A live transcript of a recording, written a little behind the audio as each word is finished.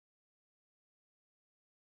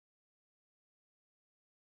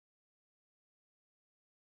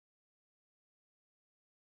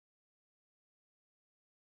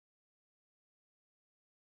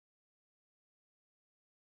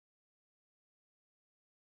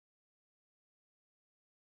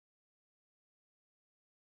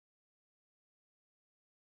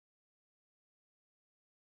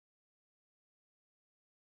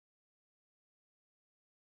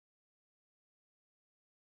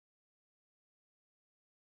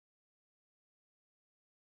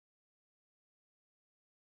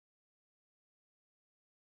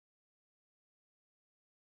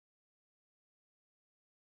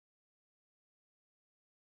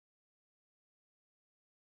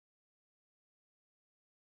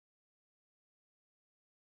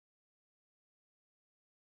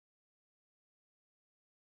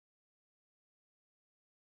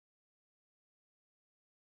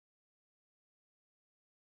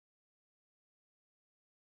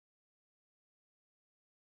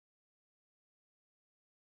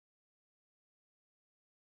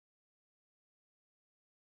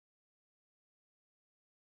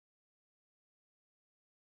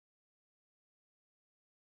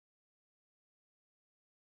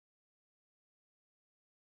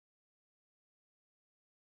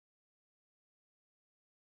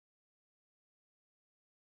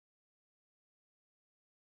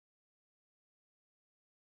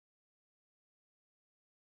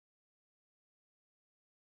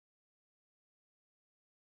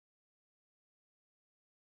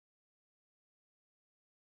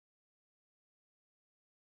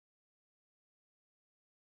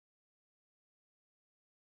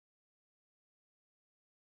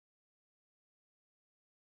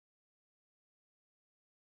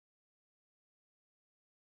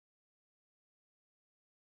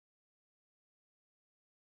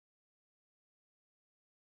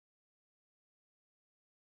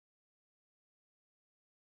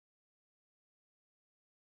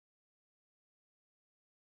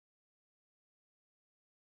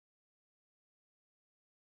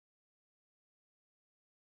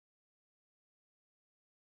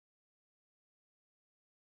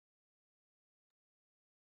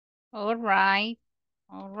All right.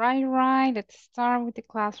 Right. Let's start with the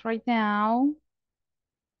class right now.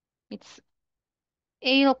 It's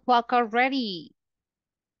 8 o'clock already.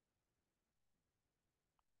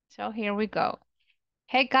 So here we go.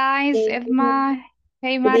 Hey guys, Thank you. Edma.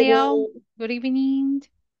 Hey Good Mario. evening. Good evening.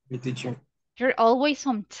 Mi teacher. You're always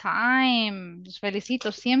on time. Los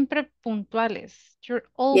felicito, siempre puntuales. You're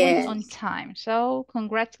always on Yes, time. So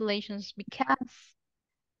congratulations because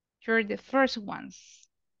you're the first ones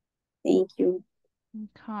thank you.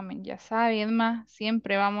 coming. Ya sabe, Edma,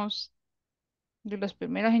 siempre vamos de los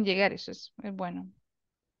primeros en llegar. Eso es bueno.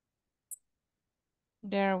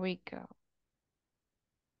 There we go.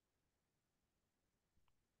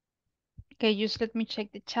 Okay, just let me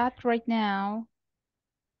check the chat right now.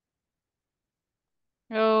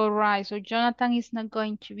 All right, so Jonathan is not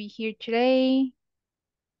going to be here today.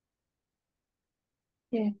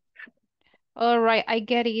 Yeah. All right, I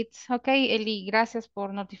get it. Okay, Eli, gracias por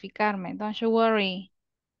notificarme. Don't you worry.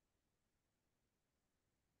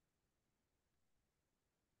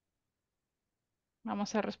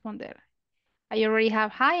 Vamos a responder. I already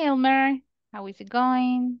have. Hi, Elmer. How is it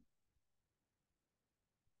going?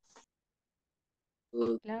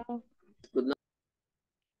 Good, Hello. good night.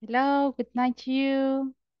 Hello. Good night to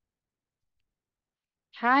you.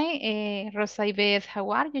 Hi, Rosa Ivez. How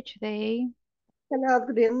are you today? Hello,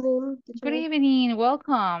 good evening, Good teacher. evening.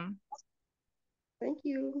 Welcome. Thank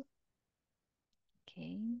you.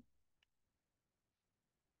 Okay.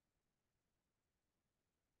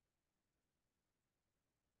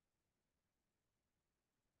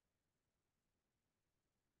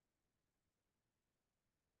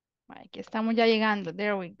 Aquí estamos ya llegando.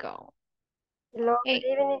 There we go. Hello, good Hey,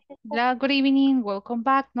 evening, sister. hello, good evening. Welcome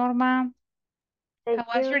back, Norma. How Thank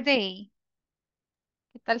was your you. day?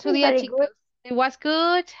 ¿Qué tal su día, Very good. chicos? It was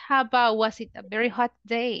good. How about, was it a very hot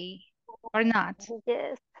day or not?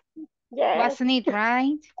 Yes, yes. Wasn't it,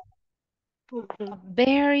 right? A Mhm,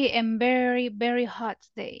 very and very, very hot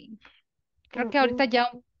day. Creo que mhm. ahorita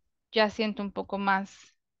ya siento un poco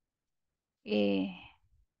más, eh,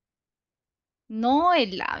 no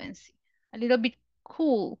helado en sí. A little bit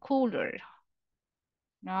cooler,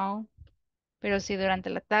 ¿no? Pero sí, durante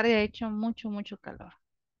la tarde ha hecho mucho, mucho calor.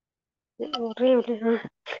 Horrible, ¿no?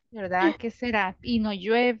 ¿Verdad? ¿Qué será? Y no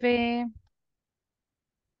llueve.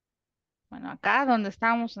 Bueno, acá donde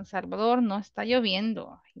estamos en Salvador no está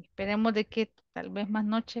lloviendo. Esperemos de que tal vez más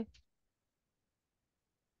noche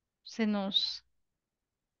se nos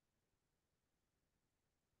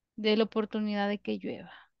dé la oportunidad de que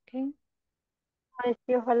llueva. ¿Ok? Ay,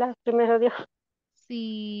 sí, ojalá, primero Dios.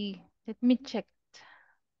 Si, let me check.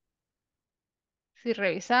 Si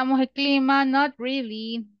revisamos el clima, not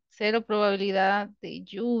really. Cero probabilidad de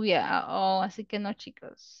lluvia. Oh, así que no,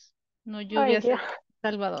 chicos. No Ay, lluvias Dios. en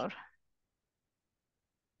Salvador.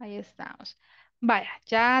 Ahí estamos. Vaya,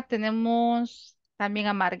 ya tenemos también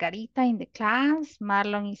a Margarita in the class.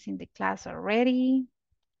 Marlon is in the class already.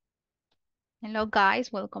 Hello,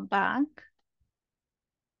 guys. Welcome back.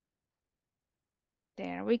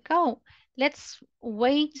 There we go. Let's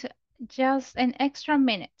wait just an extra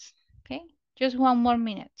minute. Okay, just one more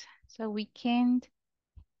minute so we can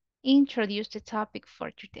introduce the topic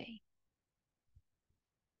for today.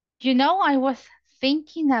 You know, I was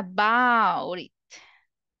thinking about it.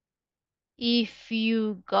 If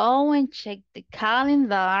you go and check the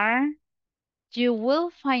calendar, you will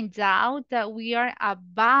find out that we are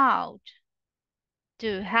about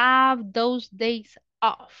to have those days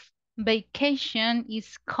off. Vacation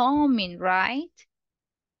is coming, right?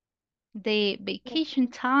 The vacation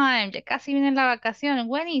time, ya casi viene la vacación.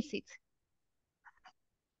 When is it?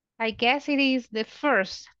 I guess it is the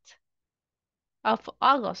 1st of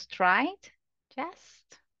August, right?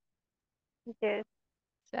 Just. Yes,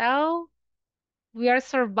 So we are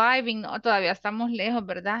surviving. No, todavía estamos lejos,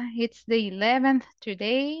 ¿verdad? It's the 11th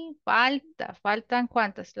today. Faltan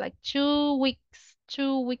cuántas? Like 2 weeks,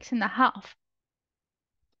 2 weeks and a half.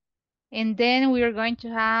 And then we are going to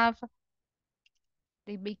have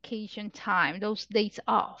the vacation time, those days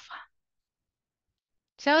off.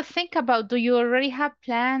 So think about, do you already have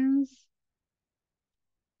plans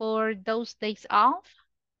for those days off?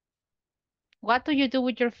 What do you do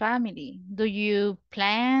with your family? Do you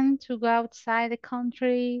plan to go outside the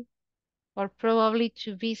country or probably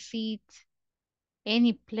to visit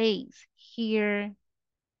any place here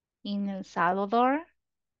in El Salvador?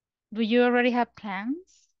 Do you already have plans?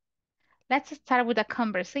 Let's start with a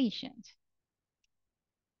conversation.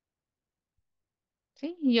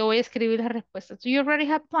 ¿Sí? Yo voy a escribir las respuestas. Do you already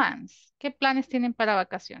have plans? ¿Qué planes tienen para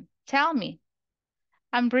vacación? Tell me.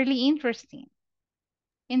 I'm really interested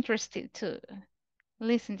to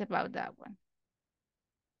listen about that one.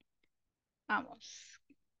 Vamos.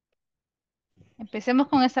 Empecemos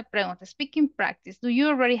con esa pregunta. Speaking practice. Do you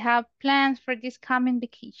already have plans for this coming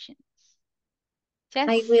vacations? Yes.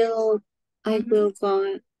 I will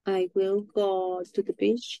Mhm. go to the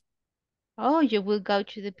beach. Oh, you will go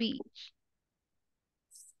to the beach.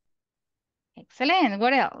 Excellent.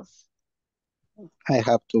 What else? I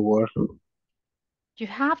have to work. You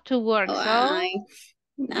have to work, so you are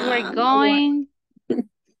No, no work. going,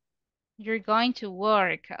 you're going to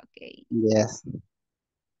work. Okay. Yes.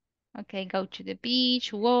 Okay, go to the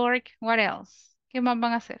beach, work. What else? ¿Qué más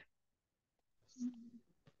van a hacer?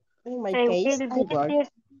 In my I case, will I work.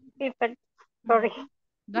 visit people. Sorry.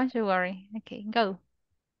 Don't you worry. Okay, go.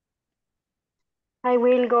 I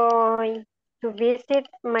will go to visit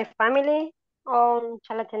my family on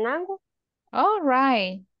Chalatenango. All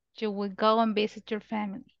right. You will go and visit your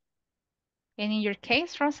family. And in your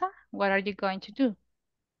case, Rosa, what are you going to do?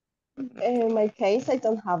 In my case, I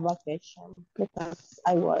don't have vacation because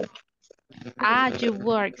I work. Ah, you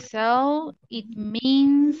work. So it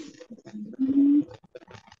means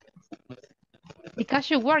because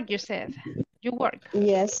you work, you said. You work.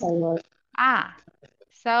 Yes, I work. Ah,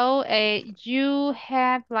 so you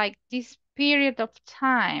have like this period of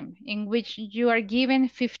time in which you are given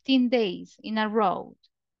 15 days in a row.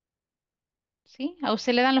 ¿Sí? A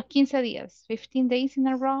usted le dan los 15 días, 15 days in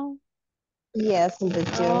a row. Yes, in the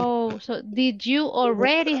June. Oh, so did you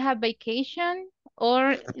already have vacation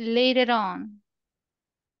or later on?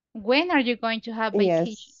 When are you going to have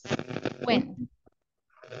vacation? Yes. When?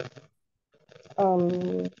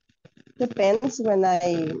 Um, Depends when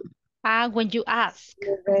I Ah, when you ask.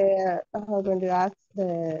 when you ask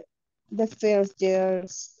the first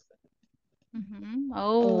years.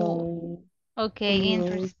 Oh, Um, okay, mhm.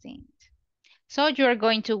 interesting. So you are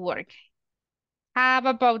going to work. How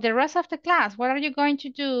about the rest of the class? What are you going to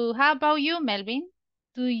do? How about you, Melvin?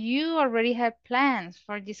 Do you already have plans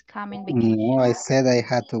for this coming No, vacation? I said I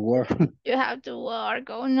had to work. You have to work.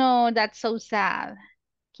 Oh no, that's so sad.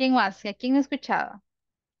 ¿Quién más? ¿A quién he escuchado?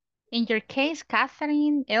 In your case,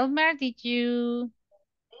 Catherine, Elmer, did you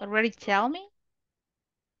already tell me?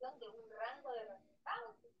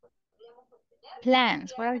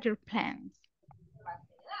 Plans. What are your plans?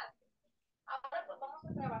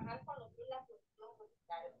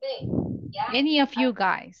 Any of you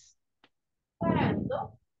guys?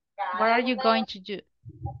 What are you going to do?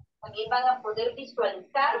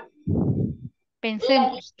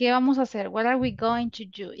 Pensemos, ¿qué vamos a hacer? What are we going to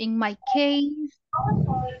do? In my case,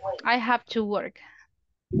 I have to work.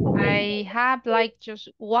 I have like just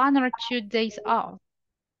 1 or 2 days off.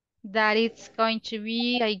 That it's going to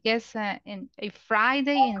be, I guess, in a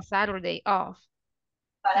Friday and Saturday off.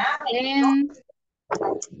 Then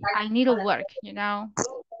I need to work, you know.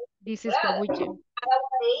 This is what we do.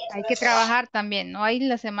 Hay que trabajar también. No hay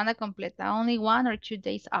la semana completa. Only 1 or 2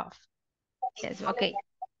 days off. Yes, okay.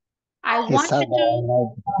 I It's want you to,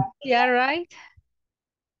 Salvador. yeah, right?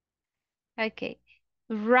 Okay.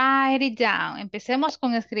 Write it down. Empecemos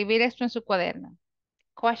con escribir esto en su cuaderno.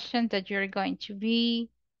 Question that you're going to be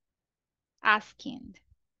asking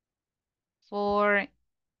for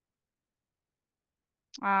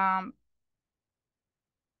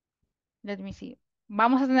let me see.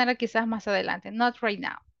 Vamos a tener quizás más adelante. Not right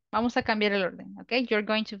now. Vamos a cambiar el orden, okay? You're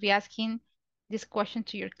going to be asking this question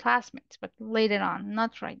to your classmates, but later on,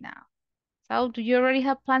 not right now. So, do you already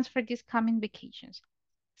have plans for these coming vacations?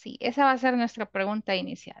 Sí, esa va a ser nuestra pregunta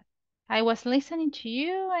inicial. I was listening to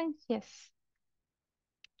you and yes.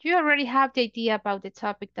 You already have the idea about the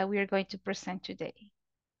topic that we are going to present today.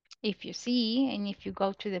 If you see and if you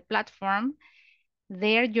go to the platform,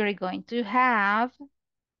 there you're going to have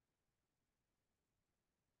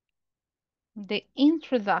the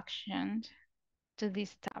introduction to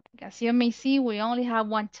this topic. As you may see, we only have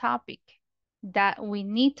one topic that we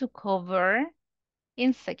need to cover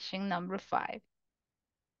in section number 5.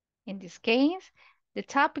 In this case, the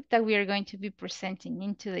topic that we are going to be presenting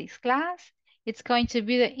in today's class, it's going to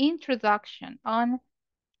be the introduction on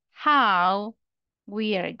how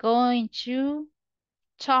we are going to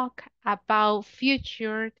talk about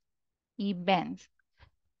future events.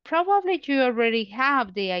 Probably you already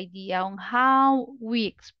have the idea on how we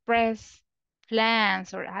express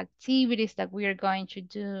plans or activities that we are going to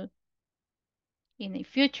do in a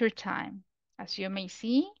future time. As you may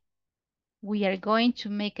see, we are going to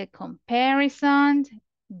make a comparison,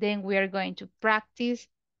 then we are going to practice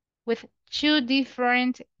with 2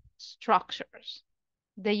 different structures.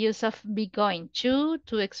 The use of be going to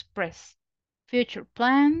express future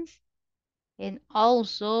plans, and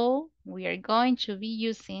also we are going to be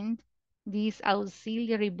using this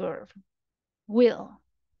auxiliary verb, will,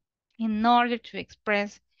 in order to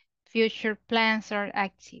express future plans or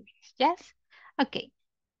activities. Yes? Okay.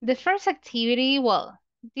 The first activity, well,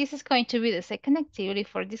 this is going to be the second activity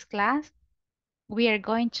for this class. We are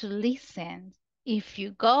going to listen. If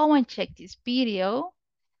you go and check this video,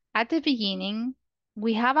 at the beginning,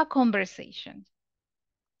 we have a conversation.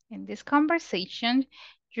 In this conversation,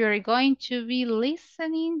 you're going to be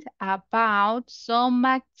listening about some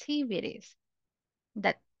activities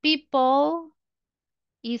that people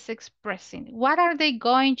is expressing. What are they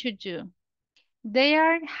going to do? They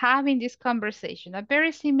are having this conversation, a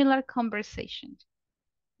very similar conversation.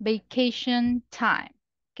 Vacation time.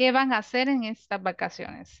 ¿Qué van a hacer en estas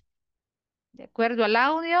vacaciones? De acuerdo al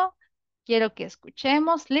audio, quiero que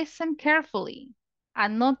escuchemos. Listen carefully.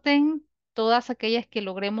 Anoten todas aquellas que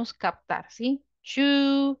logremos captar, ¿sí?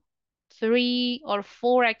 2, 3 or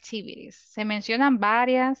 4 activities. Se mencionan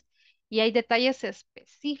varias y hay detalles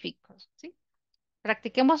específicos, ¿sí?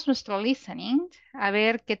 Practiquemos nuestro listening a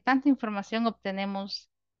ver qué tanta información obtenemos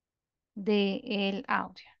del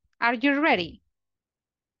audio. Are you ready?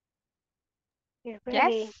 You're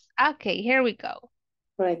ready. Yes? Okay, here we go.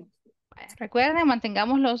 Right. Recuerden,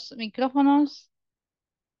 mantengamos los micrófonos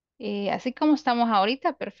así como estamos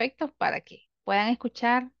ahorita, perfectos para que puedan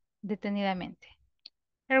escuchar detenidamente.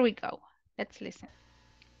 Here we go. Let's listen.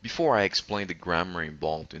 Before I explain the grammar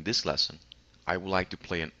involved in this lesson, I would like to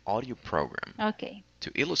play an audio program Okay.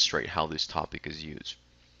 to illustrate how this topic is used.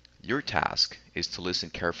 Your task is to listen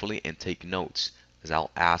carefully and take notes, as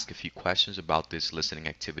I'll ask a few questions about this listening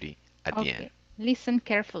activity at the end. Okay. Listen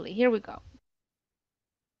carefully. Here we go.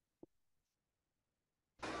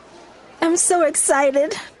 I'm so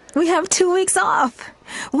excited. We have 2 weeks off.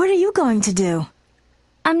 What are you going to do?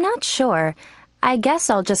 I'm not sure. I guess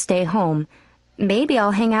I'll just stay home. Maybe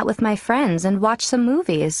I'll hang out with my friends and watch some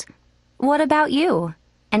movies. What about you?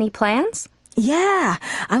 Any plans? Yeah,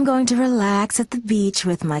 I'm going to relax at the beach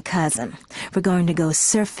with my cousin. We're going to go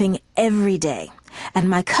surfing every day. And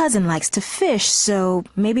my cousin likes to fish, so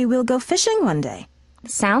maybe we'll go fishing one day.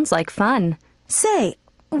 Sounds like fun. Say,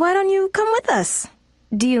 why don't you come with us?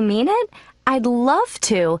 Do you mean it? I'd love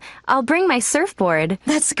to. I'll bring my surfboard.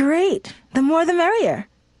 That's great. The more the merrier.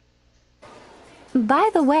 By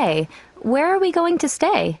the way, where are we going to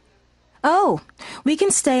stay? Oh, we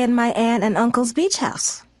can stay in my aunt and uncle's beach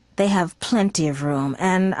house. They have plenty of room,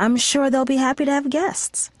 and I'm sure they'll be happy to have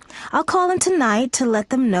guests. I'll call in tonight to let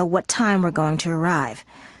them know what time we're going to arrive.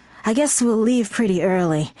 I guess we'll leave pretty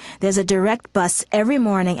early. There's a direct bus every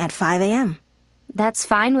morning at 5 a.m. That's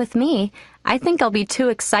fine with me. I think I'll be too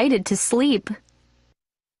excited to sleep.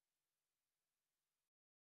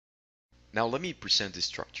 Now let me present the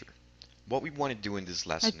structure. What we want to do in this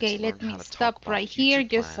lesson Okay, is learn let me how to talk stop about right future here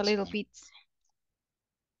just a plans. little bit.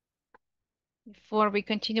 Before we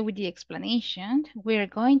continue with the explanation, we're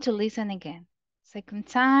going to listen again. Second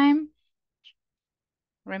time.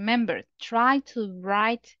 Remember, try to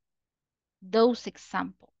write those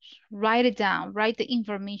examples. Write it down. Write the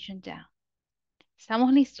information down.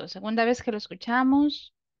 ¿Estamos listos? Segunda vez que lo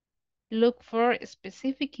escuchamos. Look for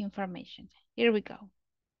specific information. Here we go.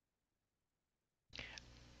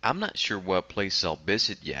 I'm not sure what place I'll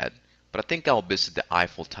visit yet, but I think I'll visit the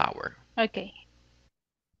Eiffel Tower. Okay.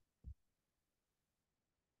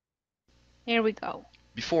 Here we go.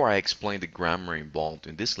 Before I explain the grammar involved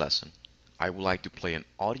in this lesson, I would like to play an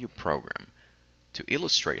audio program to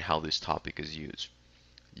illustrate how this topic is used.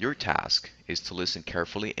 Your task is to listen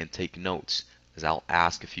carefully and take notes, as I'll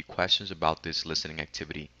ask a few questions about this listening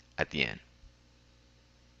activity at the end.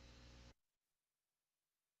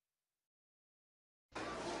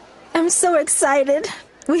 I'm so excited.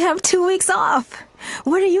 We have 2 weeks off.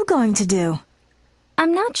 What are you going to do?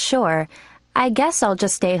 I'm not sure. I guess I'll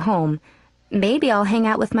just stay home. Maybe I'll hang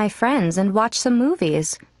out with my friends and watch some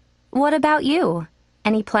movies. What about you?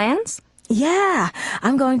 Any plans? Yeah,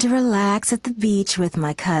 I'm going to relax at the beach with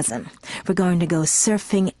my cousin. We're going to go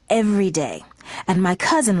surfing every day. And my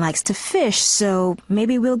cousin likes to fish, so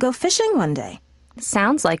maybe we'll go fishing one day.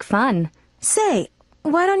 Sounds like fun. Say,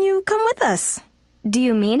 why don't you come with us? Do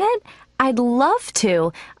you mean it? I'd love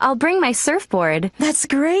to. I'll bring my surfboard. That's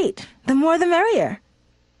great. The more the merrier.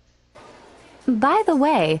 By the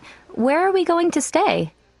way, where are we going to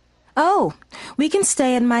stay? Oh, we can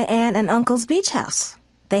stay in my aunt and uncle's beach house.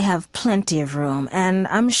 They have plenty of room, and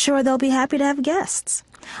I'm sure they'll be happy to have guests.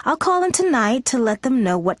 I'll call in tonight to let them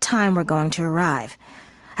know what time we're going to arrive.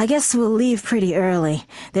 I guess we'll leave pretty early.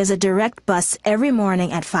 There's a direct bus every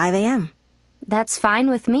morning at 5 a.m. That's fine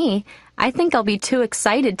with me. I think I'll be too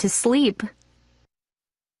excited to sleep.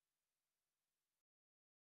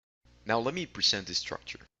 Now let me present the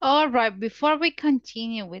structure. All right, before we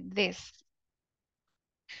continue with this,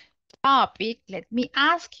 topic, let me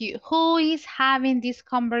ask you, who is having this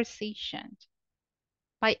conversation?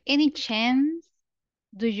 By any chance,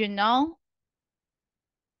 do you know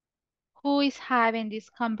who is having this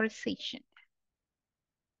conversation?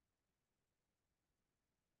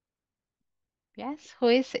 Yes, who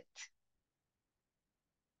is it?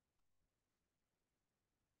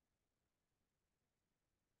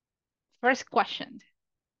 First question.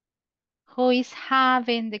 Who is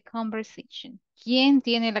having the conversation? ¿Quién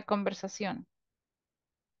tiene la conversación?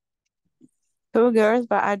 Two girls,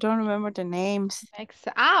 but I don't remember the names.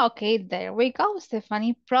 Okay, there we go,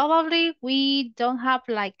 Stephanie. Probably we don't have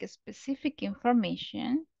like specific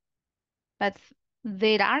information, but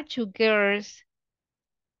there are two girls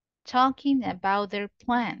talking about their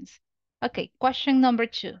plans. Okay, question number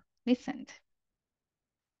 2. Listen.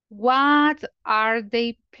 What are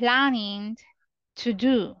they planning to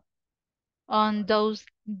do on those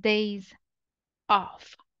days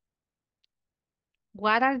off?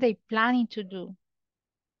 What are they planning to do?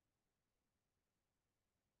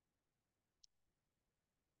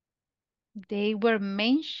 They were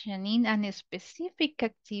mentioning a specific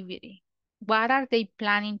activity. What are they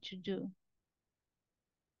planning to do?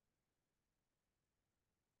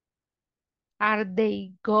 Are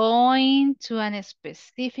they going to a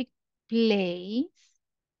specific place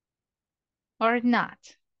or not?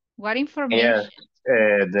 What Yes, information?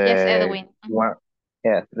 Yes, the Edwin. one,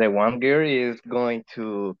 yes, the one girl is going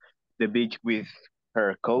to the beach with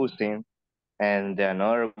her cousin, and the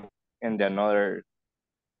another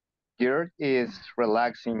girl is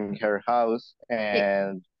relaxing in her house Eh,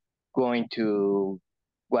 and going to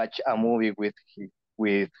watch a movie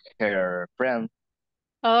with her friend.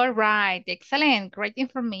 All right, excellent. Great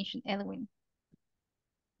information, Edwin.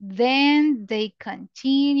 Then they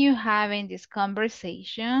continue having this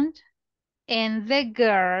conversation, and the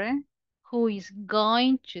girl who is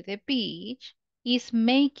going to the beach is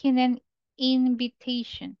making an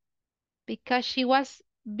invitation because she was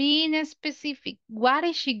being specific. What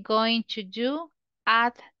is she going to do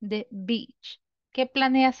at the beach? ¿Qué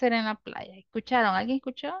planea hacer en la playa? ¿Escucharon? ¿Alguien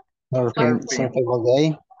escuchó? Surfing, Surfing. surfing all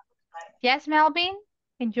day. Yes, Melvin?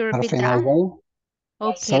 Can you repeat Surfing that? all day.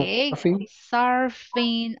 Okay, Surfing.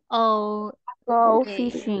 surfing all Go day.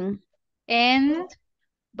 fishing.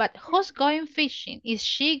 But who's going fishing? Is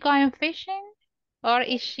she going fishing or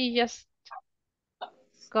is she just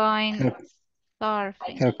going Her,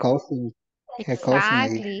 surfing? her cousin. Her cousin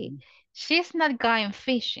maybe. Exactly. She's not going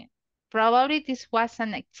fishing. Probably this was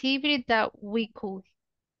an activity that we could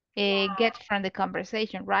get from the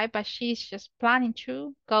conversation, right? But she's just planning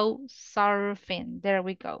to go surfing. There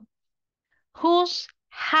we go. Whose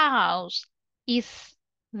house is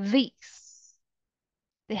this?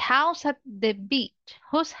 The house at the beach.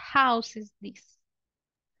 Whose house is this?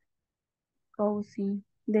 Cozy.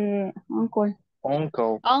 The uncle.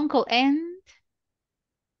 Uncle. Uncle and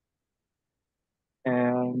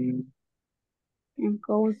And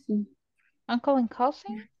Cozy. uncle and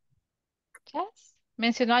cousin. Yes.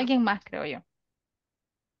 Mencionó a alguien más, creo yo.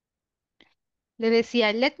 Le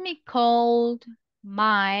decía, let me call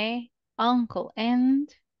my uncle and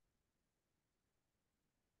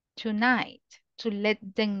tonight to let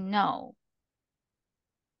them know.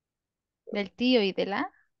 Del tío y de la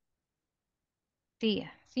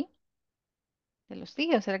tía, ¿sí? De los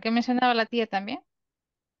tíos. ¿Será que mencionaba la tía también?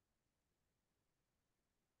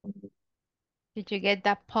 Did you get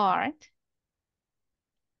that part?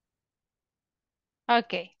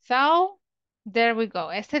 Okay, so there we go.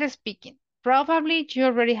 Esther speaking. Probably you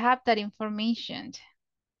already have that information.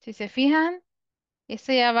 Si se fijan,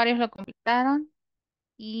 este ya varios lo completaron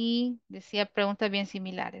y decía preguntas bien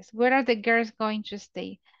similares. Where are the girls going to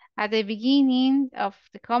stay? At the beginning of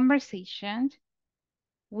the conversation,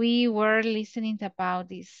 we were listening about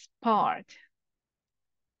this part.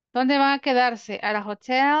 ¿Dónde van a quedarse? ¿A la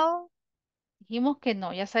hotel? Dijimos que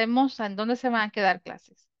no, ya sabemos en dónde se van a quedar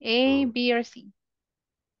clases. A, B or C.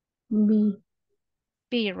 B.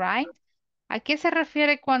 B, right? ¿A qué se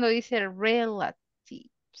refiere cuando dice relatives?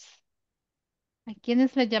 ¿A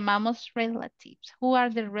quiénes le llamamos relatives? Who are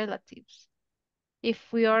the relatives?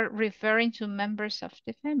 If we are referring to members of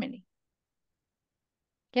the family.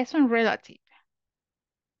 ¿Qué es un relative?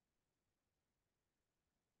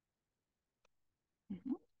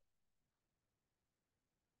 Ujú.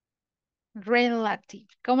 Relative.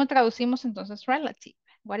 ¿Cómo traducimos entonces relative?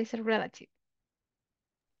 What is a relative?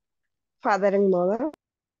 Father and mother.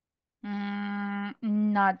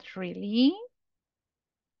 Not really.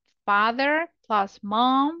 Father plus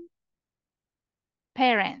mom,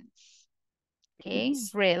 parents. Okay,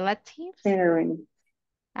 relatives. Parent.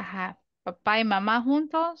 Ajá. Papá y mamá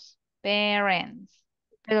juntos, parents.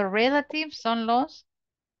 Pero relatives son los,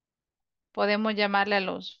 podemos llamarle a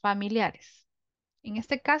los familiares. En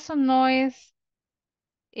este caso no es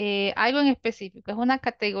algo en específico, es una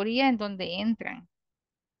categoría en donde entran.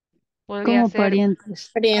 Podría Como ser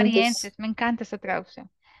parientes. parientes, me encanta esa traducción.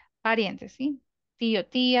 Parientes, ¿sí? Tío,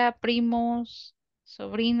 tía, primos,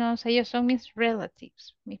 sobrinos, ellos son mis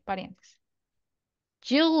relatives, mis parientes.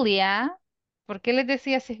 Julia, ¿por qué les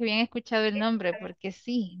decía si habían escuchado el nombre? Porque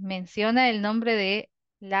sí, menciona el nombre de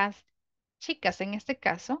las chicas. En este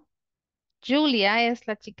caso, Julia es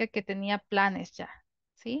la chica que tenía planes ya,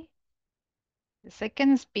 ¿sí? The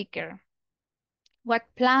second speaker. What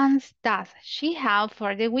plans does she have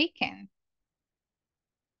for the weekend?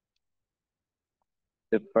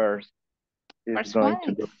 The first is First going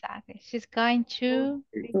one, to exactly. She's going to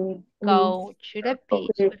With go to the beach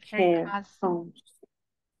with with her her cousin. home.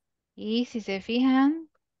 Y si se fijan,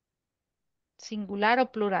 singular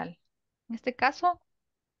o plural. En este caso,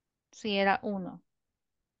 si era uno.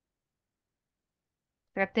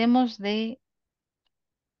 Tratemos de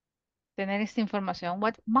tener esta información.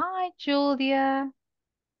 What might Julia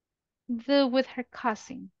do with her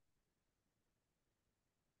cousin?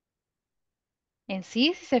 En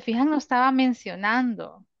sí, si se fijan, no estaba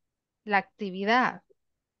mencionando la actividad,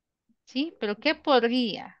 ¿sí? Pero ¿qué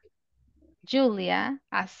podría Julia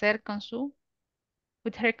hacer con su,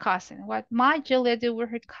 with her cousin? What might Julia do with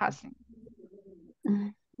her cousin?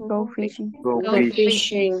 Go fishing. go Go Go fish. fishing,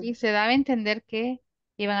 fishing. ¿sí? Se daba a entender que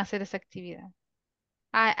iban a hacer esa actividad.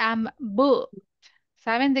 I am booked.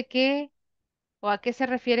 ¿Saben de qué o a qué se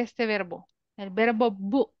refiere este verbo? El verbo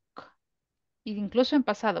book, incluso en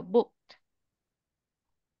pasado, booked.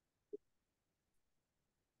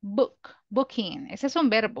 Book, booking, ese es un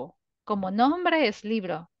verbo. Como nombre es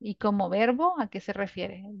libro y como verbo, ¿a qué se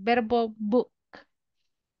refiere? El verbo book.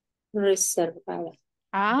 Reservada.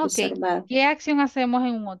 Ah, ok. Reservada. ¿Qué acción hacemos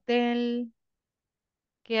en un hotel?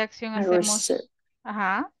 ¿Qué acción A, reser hacemos?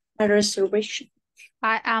 Ajá. a reservation.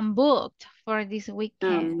 I am booked for this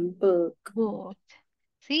weekend. Book. Booked.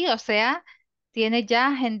 Sí, o sea, tiene ya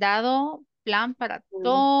agendado plan para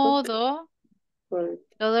Book for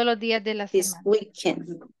todos los días de la this semana.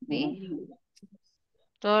 weekend. ¿Sí?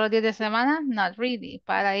 Todos los días de semana, not really,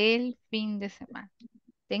 para el fin de semana.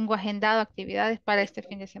 Tengo agendado actividades para este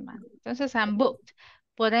fin de semana. Entonces, I'm booked.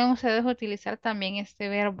 Pueden ustedes utilizar también este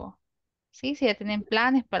verbo. ¿Sí? Si ya tienen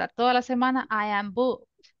planes para toda la semana, I am booked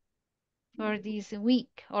for this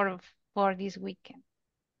week or for this weekend.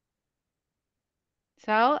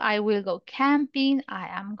 So, I will go camping. I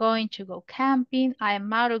am going to go camping. I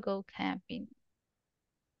am out to go camping.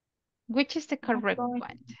 Which is the correct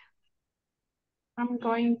one? I'm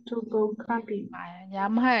going to go camping. Ya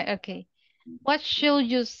vamos a ver, ok. What should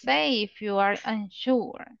you say if you are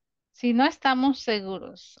unsure? Si no estamos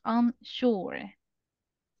seguros, unsure.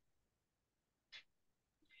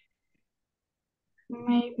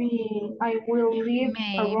 Maybe I will leave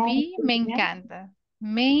around Maybe, 2 me p.m. encanta.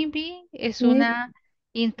 Maybe es Maybe. una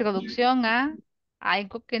introducción a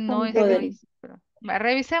algo que no estoy Podría. seguro.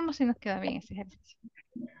 Revisemos si nos queda bien ese ejercicio.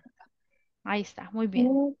 Ahí está, muy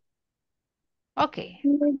bien. Ok,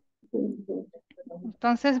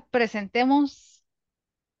 entonces presentemos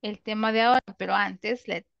el tema de ahora, pero antes,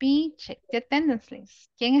 let me check the attendance list.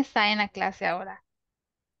 ¿Quién está en la clase ahora?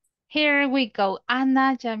 Here we go.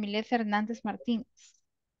 Ana Yamilet Hernández Martínez.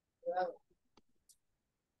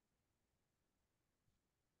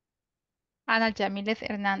 Ana Yamilet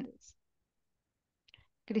Hernández.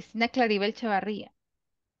 Cristina Claribel Chavarría.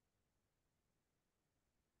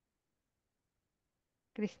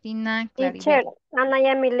 Cristina Teacher, Claribel. Ana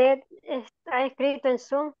Yamilet está escrito en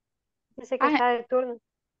Zoom. Dice que Ah, está de turno.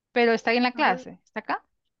 pero está en la Ajá. clase. ¿Está acá?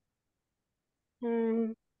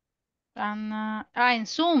 Mm, Ana. Ah, en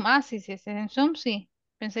Zoom. Ah, sí, sí, sí. En Zoom, sí.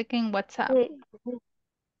 Pensé que en WhatsApp. sí.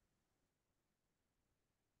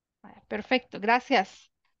 Vaya, perfecto.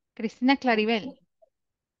 Gracias. Cristina Claribel.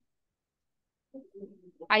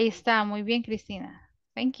 Ahí está. Muy bien, Cristina.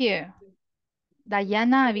 Thank you.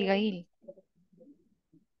 Dayana Abigail.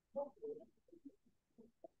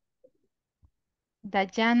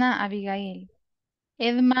 Dayana Abigail.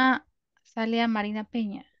 Edma Salea Marina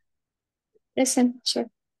Peña. Present. Check.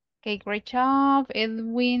 Okay, great job.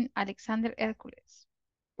 Edwin Alexander Hércules.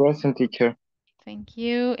 Present, teacher. Thank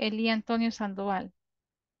you. Eli Antonio Sandoval.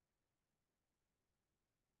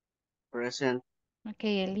 Present.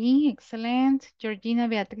 Okay, Eli, excellent. Georgina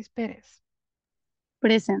Beatriz Pérez.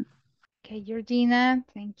 Present. Okay, Georgina,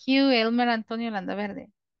 thank you. Elmer Antonio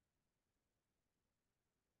Landaverde.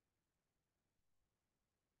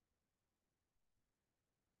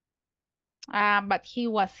 But he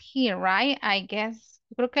was here, right? I guess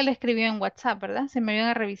Yo creo que le escribió en WhatsApp, ¿verdad? Se me iban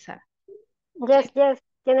a revisar. Yes, yes.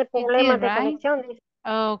 Tiene He did, problemas de right? conexión, dice,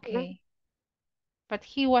 ¿verdad? Okay. But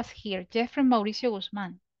he was here. Jeffrey Mauricio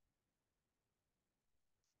Guzmán.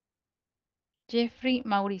 Jeffrey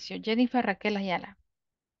Mauricio. Jennifer Raquel Ayala.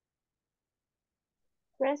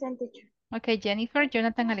 Present, teacher. Okay, Jennifer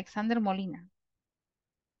Jonathan Alexander Molina.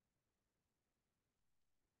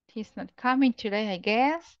 He's not coming today, I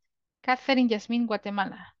guess. Catherine Yasmin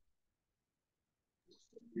Guatemala.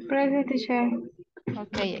 Present, teacher.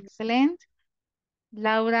 Okay, excellent.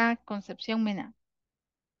 Laura Concepción Mena.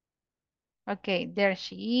 Okay, there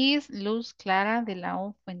she is. Luz Clara de la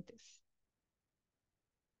O Fuentes.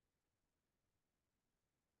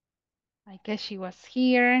 I guess she was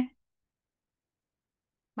here.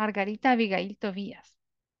 Margarita Abigail Tobías.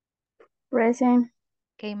 Present.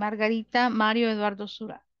 Okay, Margarita Mario Eduardo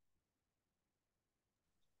Sura.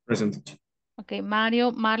 Present. Okay,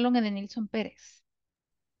 Mario Marlon Edenilson Pérez.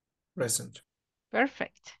 Present.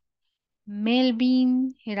 Perfect.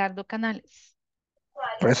 Melvin Gerardo Canales.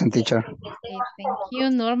 Present, teacher. Okay, thank you.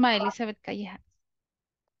 Norma Elizabeth Callejas.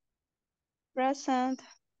 Present.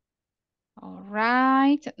 All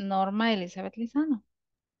right. Norma Elizabeth Lizano.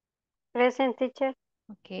 Present, teacher.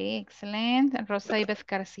 Okay, excellent. Rosa Ives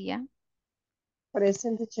García.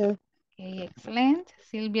 Present, teacher. Okay, excellent.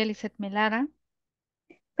 Silvia Lizeth Melara.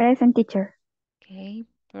 Present, teacher. Okay,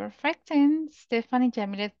 perfect. And Stephanie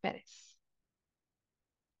Jamilet Perez.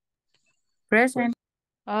 Present.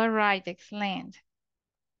 All right, excellent.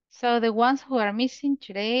 So the ones who are missing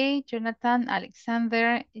today, Jonathan,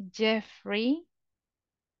 Alexander, Jeffrey,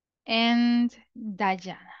 and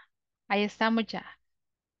Dayana. Ahí estamos ya.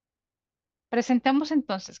 Presentemos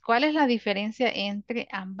entonces, ¿cuál es la diferencia entre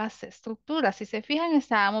ambas estructuras? Si se fijan,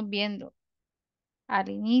 estábamos viendo al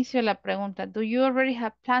inicio la pregunta, ¿Do you already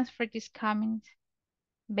have plans for this coming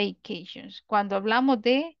vacations? Cuando hablamos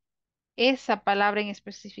de esa palabra en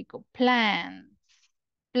específico, plans,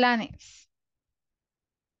 planes.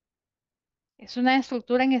 Es una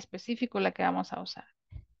estructura en específico la que vamos a usar.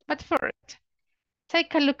 But first,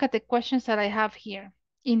 take a look at the questions that I have here.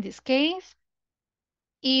 In this case,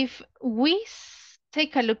 if we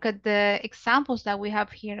take a look at the examples that we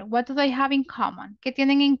have here, what do they have in common? ¿Qué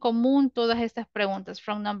tienen en común todas estas preguntas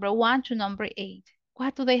from number 1 to number 8?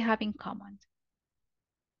 What do they have in common?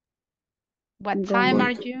 What time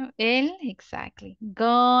are you? Exactly.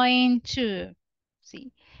 Going to.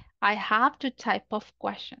 See, I have two type of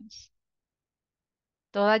questions.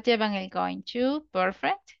 Todas llevan el going to.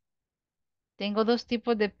 Perfect. Tengo dos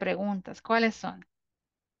tipos de preguntas. ¿Cuáles son?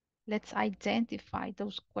 Let's identify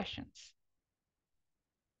those questions.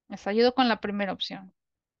 Les ayudo con la primera opción.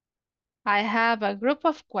 I have a group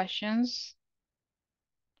of questions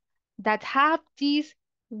that have these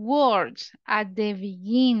words at the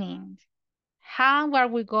beginning. How are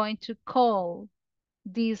we going to call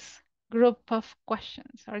this group of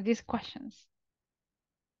questions or these questions?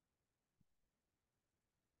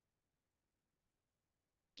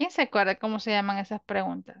 ¿Quién se acuerda cómo se llaman esas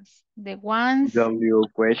preguntas? The ones. W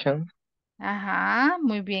question. Ajá,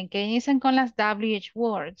 muy bien, que inician con las WH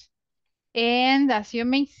words. And as you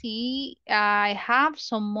may see, I have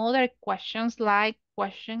some other questions like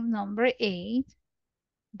question number 8,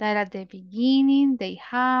 that at the beginning they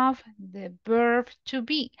have the verb to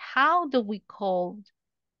be. How do we call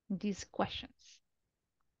these questions?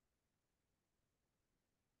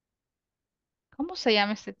 ¿Cómo se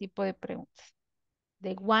llama este tipo de preguntas?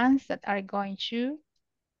 The ones that are going to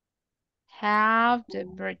have the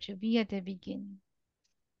verb to be at the beginning.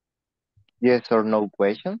 Yes or no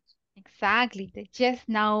questions. Exactly, the yes,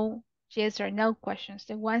 no, yes or no questions,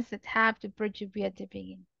 the ones that have the verb to be at the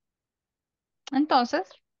beginning. Entonces,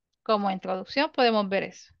 como introducción podemos ver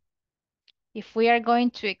eso. If we are going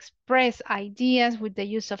to express ideas with the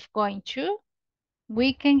use of going to,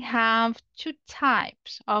 we can have two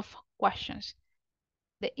types of questions.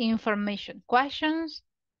 The information questions,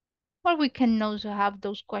 or we can also have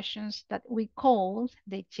those questions that we call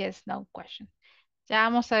the yes, no questions. Ya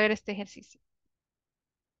vamos a ver este ejercicio.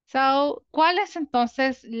 So, ¿cuál es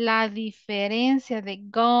entonces la diferencia de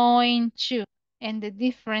going to and the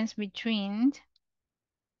difference between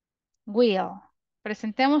will?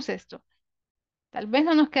 Presentemos esto. Tal vez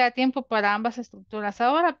no nos queda tiempo para ambas estructuras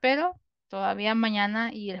ahora, pero todavía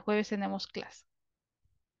mañana y el jueves tenemos clase.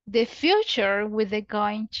 The future with the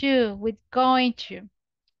going to, with going to.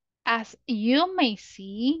 As you may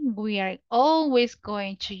see, we are always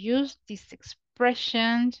going to use this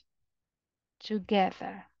expression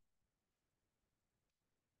together.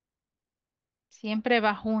 Siempre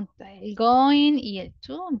va junta. El going y el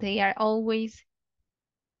to, they are always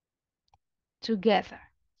together.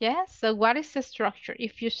 Yes, so what is the structure?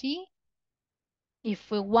 If you see, if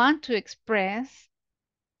we want to express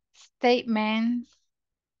statements,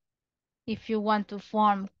 if you want to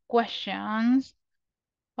form questions,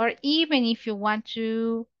 or even if you want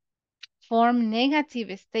to form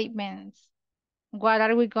negative statements, what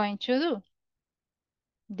are we going to do?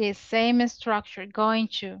 The same structure, going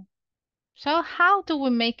to. So how do we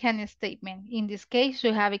make a statement? In this case,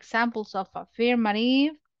 we have examples of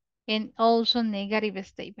affirmative and also negative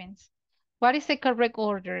statements. What is the correct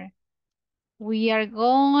order? We are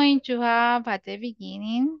going to have at the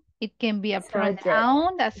beginning, it can be a Subject.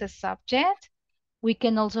 pronoun as a subject. We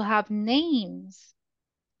can also have names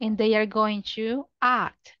and they are going to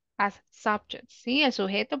act as subjects. ¿Sí? El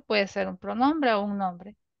sujeto puede ser un pronombre o un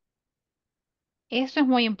nombre. Eso es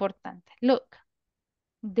muy importante. Look,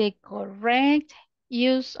 the correct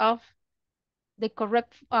use of the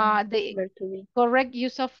correct Verb to be. correct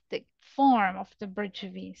use of the form of the verb to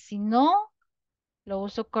be. Si no lo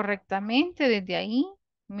uso correctamente, desde ahí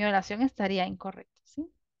mi oración estaría incorrecta. ¿Sí?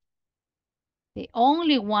 The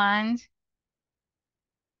only one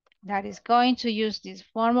that is going to use this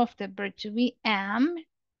form of the verb to be am,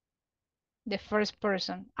 the first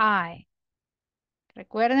person, I.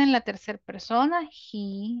 Recuerden la tercera persona,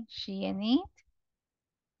 he, she, and it.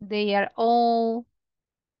 They are all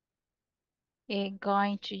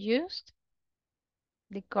going to use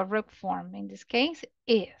the correct form. In this case,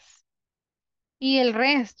 is. Y el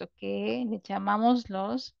resto que le llamamos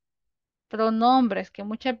los pronombres, que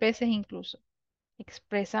muchas veces incluso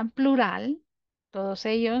expresan plural, todos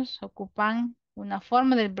ellos ocupan una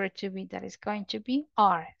forma del verb to be that is going to be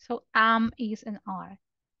are. So am is an are.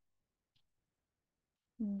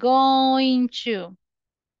 Going to.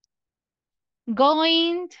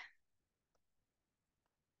 Going.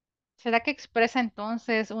 ¿Será que expresa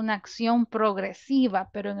entonces una acción progresiva,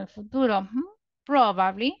 pero en el futuro?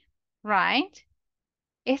 Probably, right?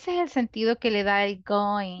 Ese es el sentido que le da el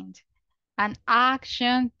going. An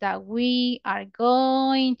action that we are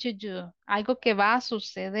going to do. Algo que va a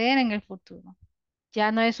suceder en el futuro.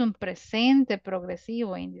 Ya no es un presente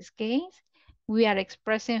progresivo. In this case, we are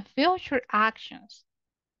expressing future actions.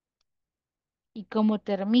 Y como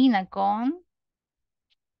termina con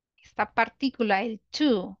esta partícula, el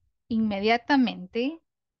to, inmediatamente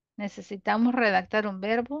necesitamos redactar un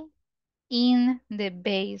verbo in the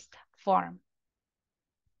based form.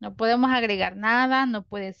 No podemos agregar nada, no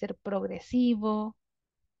puede ser progresivo.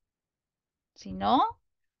 Si no,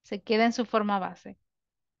 se queda en su forma base.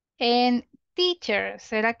 En teacher,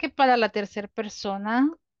 ¿será que para la tercera persona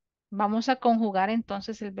vamos a conjugar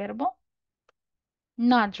entonces el verbo?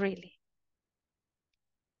 Not really.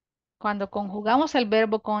 Cuando conjugamos el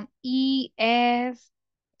verbo con es,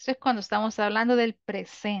 eso es cuando estamos hablando del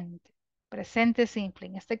presente. Presente simple.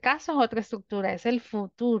 En este caso es otra estructura, es el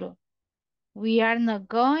futuro. We are not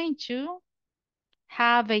going to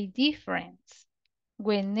have a difference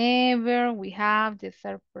whenever we have the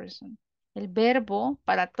third person. El verbo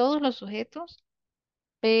para todos los sujetos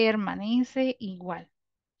permanece igual.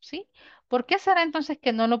 ¿Sí? ¿Por qué será entonces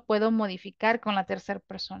que no lo puedo modificar con la tercera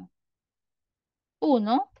persona?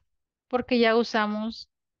 Uno, porque ya usamos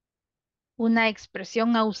una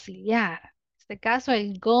expresión auxiliar. En este caso,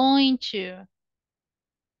 el going to.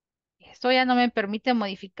 Esto ya no me permite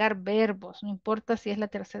modificar verbos, no importa si es la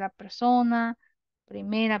tercera persona,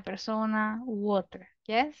 primera persona u otra.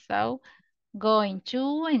 Yes, so going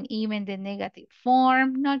to and even the negative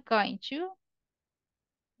form, not going to,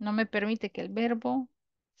 no me permite que el verbo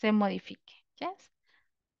se modifique. Yes.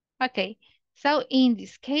 Okay, so in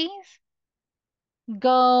this case,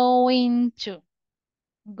 going to,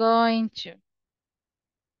 going to.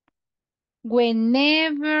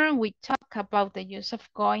 Whenever we talk about the use of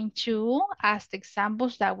going to, as the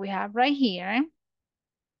examples that we have right here,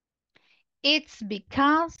 it's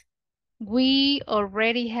because we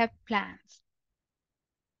already have plans.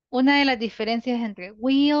 Una de las diferencias entre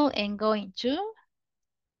will and going to,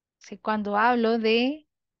 si cuando hablo de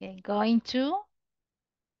el going to,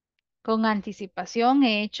 con anticipación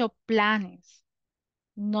he hecho planes.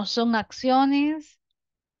 No son acciones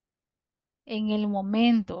en el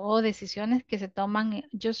momento o decisiones que se toman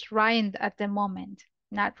just right at the moment.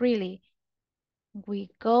 Not really. We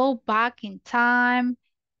go back in time.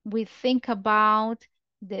 We think about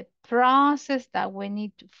the process that we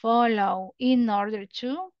need to follow in order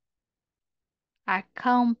to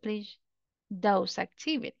accomplish those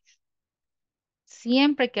activities.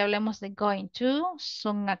 Siempre que hablemos de going to,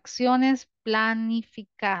 son acciones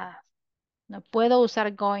planificadas. No puedo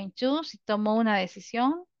usar going to si tomo una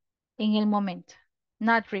decisión en el momento.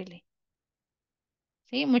 Not really.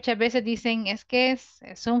 ¿Sí? Muchas veces dicen es que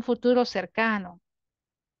es un futuro cercano.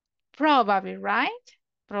 Probably, right?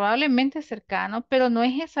 Probablemente cercano, pero no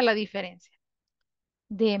es esa la diferencia.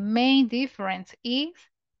 The main difference is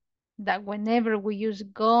that whenever we use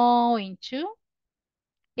going to,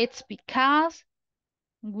 it's because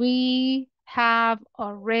we have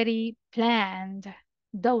already planned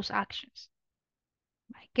those actions.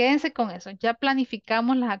 Quédense con eso, ya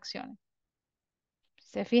planificamos las acciones.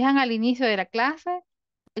 Se fijan al inicio de la clase,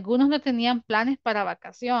 algunos no tenían planes para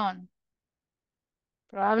vacación.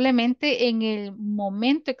 Probablemente en el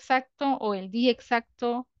momento exacto o el día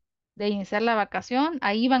exacto de iniciar la vacación,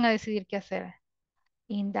 ahí van a decidir qué hacer.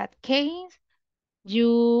 In that case,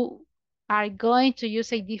 you are going to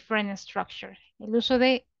use a different structure. El uso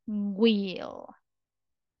de will.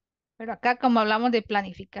 Pero acá como hablamos de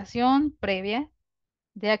planificación previa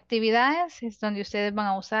de actividades, es donde ustedes van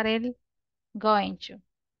a usar el going to.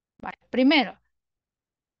 Vale. Primero,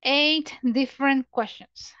 8 different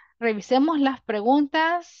questions. Revisemos las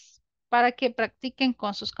preguntas para que practiquen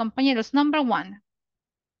con sus compañeros. Number 1.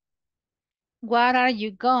 What are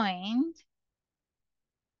you going?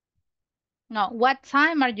 No, what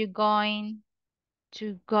time are you going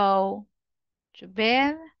to go to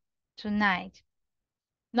bed tonight?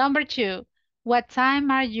 Number 2. What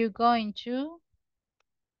time are you going to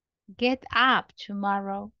get up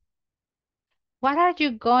tomorrow? What are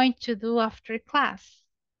you going to do after class?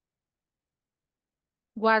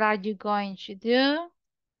 What are you going to do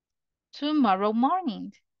tomorrow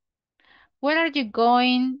morning? Where are you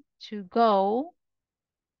going to go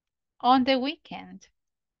on the weekend?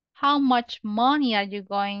 How much money are you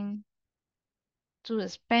going to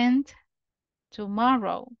spend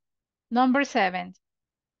tomorrow? Number 7.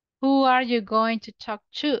 Who are you going to talk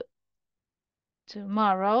to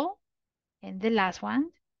tomorrow? And the last one.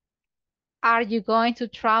 Are you going to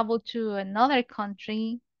travel to another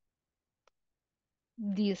country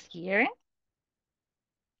this year?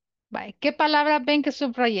 Vale, ¿qué palabras ven que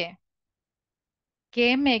subrayé?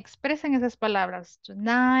 ¿Qué me expresan esas palabras?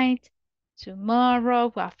 Tonight,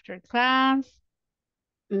 tomorrow, after class.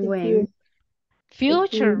 When.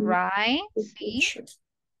 Future, right? Sí.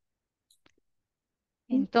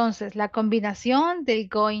 Entonces, la combinación del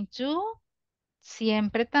going to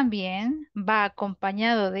siempre también va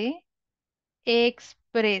acompañado de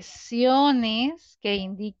expresiones que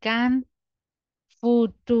indican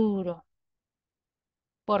futuro.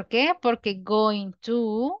 ¿Por qué? Porque going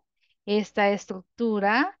to, esta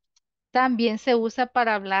estructura, también se usa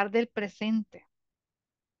para hablar del presente.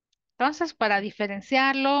 Entonces, para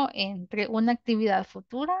diferenciarlo entre una actividad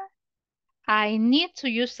futura, I need to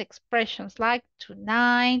use expressions like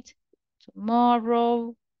tonight,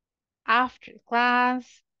 tomorrow, after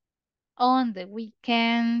class, on the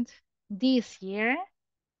weekend, this year.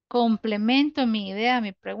 Complemento mi idea,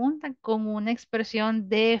 mi pregunta con una expresión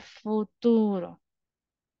de futuro.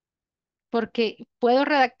 Porque puedo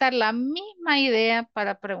redactar la misma idea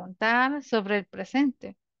para preguntar sobre el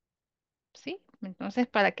presente. ¿Sí? Entonces,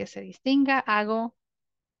 para que se distinga, hago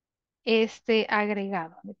este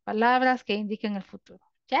agregado de palabras que indiquen el futuro.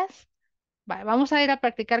 Yes? Vale, vamos a ir a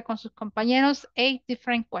practicar con sus compañeros 8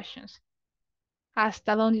 different questions.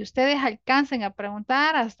 Hasta donde ustedes alcancen a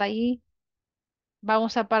preguntar, hasta ahí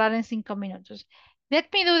vamos a parar en 5 minutos. Let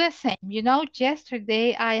me do the same. You know,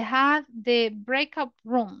 yesterday I had the breakup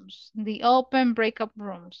rooms, the open breakup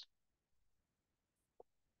rooms.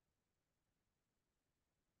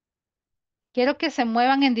 Quiero que se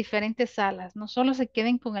muevan en diferentes salas, no solo se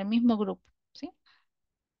queden con el mismo grupo, ¿sí?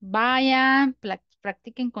 Vayan,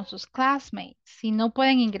 practiquen con sus classmates. Si no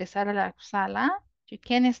pueden ingresar a la sala, you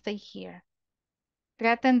can stay here.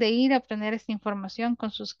 Traten de ir a obtener esta información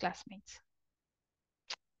con sus classmates.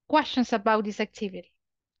 Questions about this activity.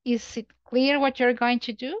 Is it clear what you're going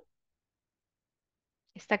to do?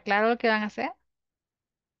 ¿Está claro lo que van a hacer?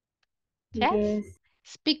 Yes? Yes.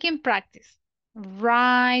 Speaking practice.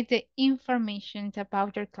 Write the information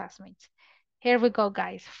about your classmates. Here we go,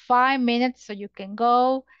 guys. 5 minutes so you can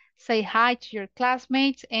go, say hi to your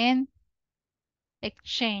classmates and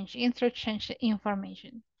interchange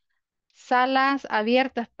information. Salas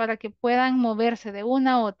abiertas para que puedan moverse de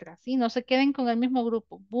una a otra, ¿sí? No se queden con el mismo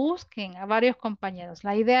grupo. Busquen a varios compañeros.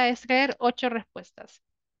 La idea es crear 8 respuestas.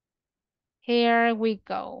 Here we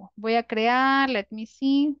go. Voy a crear, let me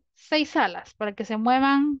see, 6 salas para que se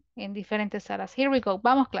muevan en diferentes salas. Here we go.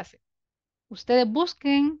 Vamos, clase. Ustedes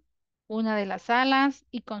busquen una de las salas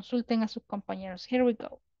y consulten a sus compañeros. Here we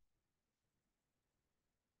go.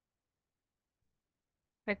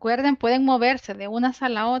 Recuerden, pueden moverse de una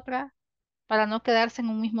sala a otra para no quedarse en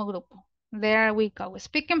un mismo grupo. There we go.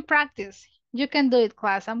 Speaking practice. You can do it,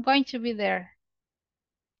 class. I'm going to be there.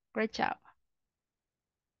 Great job.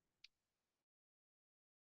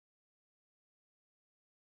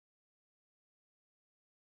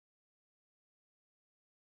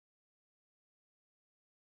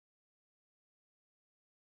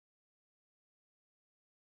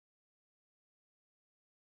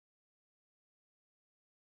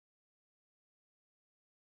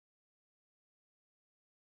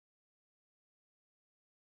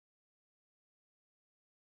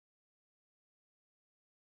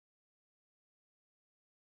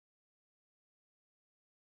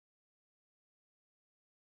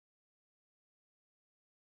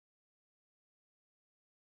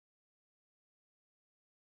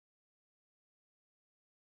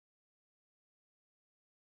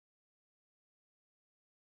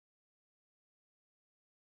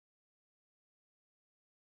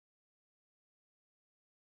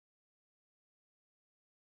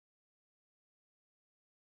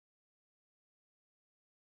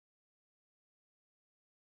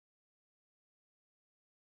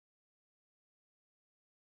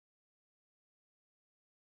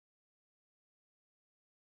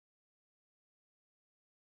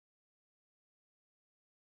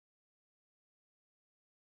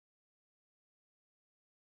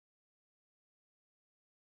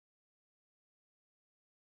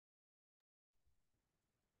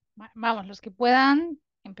 Vamos, los que puedan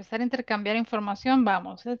empezar a intercambiar información,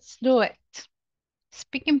 vamos, let's do it.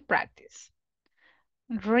 Speaking practice.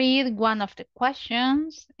 Read one of the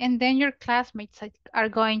questions and then your classmates are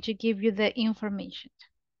going to give you the information.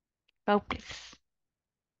 So please,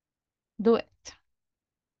 do it.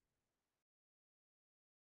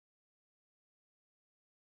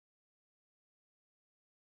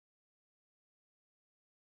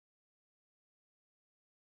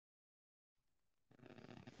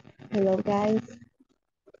 Hello, guys.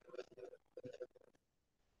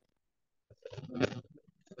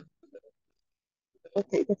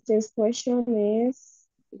 Okay, the first question is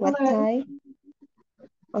what time?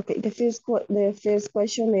 Okay, the first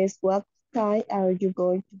question is what time are you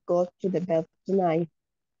going to go to the bed tonight?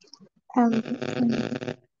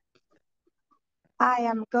 I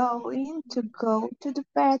am going to go to the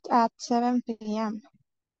bed at 7 p.m.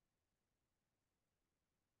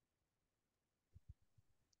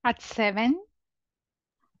 At 7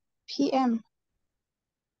 p.m.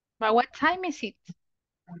 But what time is it?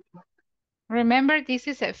 Remember, this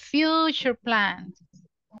is a future plan.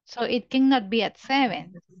 So it cannot be at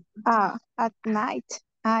 7. At night.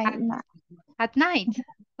 At night.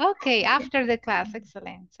 Okay, after the class.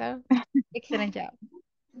 Excellent. So, excellent job.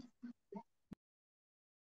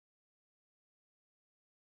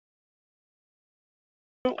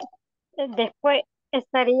 Después,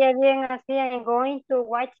 ¿estaría bien así, I'm going to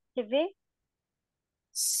watch TV?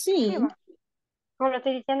 Sí, va. Como lo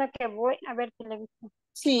estoy diciendo que voy a ver televisión.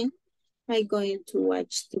 sí. I'm going to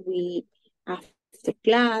watch TV after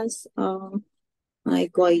class. I'm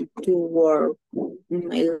going to work on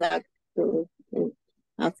my laptop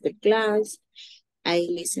after class. I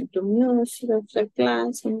listen to music after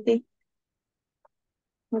class and then,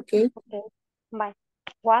 okay. Okay, bye.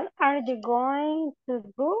 What are you going to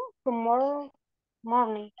do tomorrow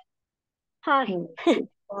morning? Hi.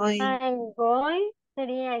 I'm going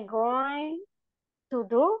to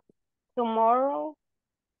do tomorrow.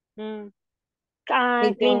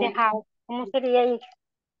 Clean the house. ¿Cómo sería ahí?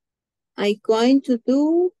 I'm going to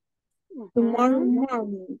do tomorrow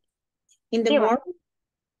morning. In the Sí, va. morning.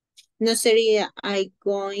 No sería I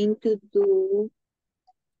going to do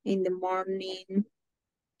in the morning.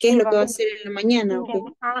 ¿Qué es Sí, lo va. que va a hacer en la mañana? Okay.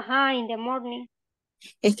 Ajá, in the morning.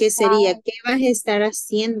 Es que sería, Wow. ¿qué vas a estar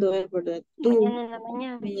haciendo, verdad? Tú, Mañana en la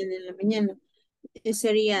mañana. mañana en la mañana.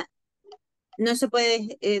 Sería, no se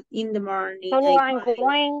puede, in the morning, Solo I I'm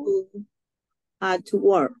going to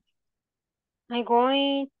work. I'm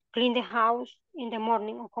going to clean the house in the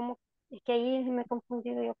morning. O como, es que ahí me he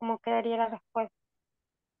confundido yo cómo quedaría la respuesta.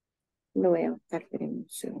 Lo voy a buscar, pero un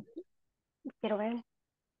segundo. Quiero ver.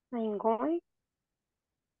 I'm going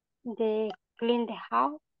to clean the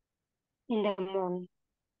house in the morning.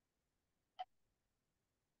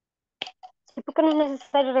 Sí, porque no es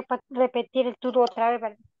necesario repetir el todo otra vez,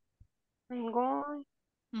 ¿verdad? I'm going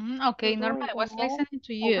Okay, to do Norma, in I the was morning. listening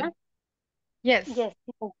to you. Yes. Yes.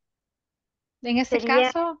 En este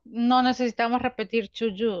Sería, caso, no necesitamos repetir to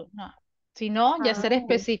you, no. Sino ya ser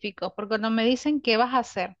específico, porque cuando me dicen qué vas a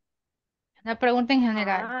hacer, una pregunta en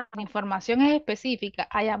general, la información es específica.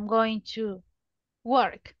 I am going to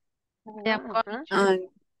work. I am going to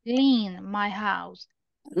clean my house.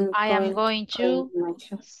 I am going to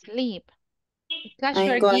sleep. Because I'm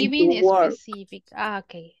you're going to giving work. specific.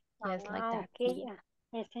 Okay, just like that. okay.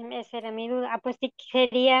 Esa era mi duda. Pues sí,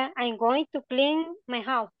 sería, I'm going to clean my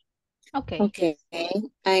house. Okay. Okay,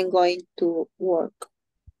 I'm going to work.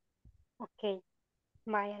 Okay.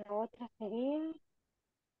 Vaya, la otra sería.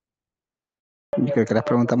 Yo creo que las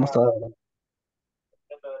preguntamos todas.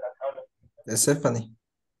 Stephanie,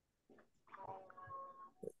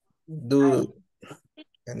 do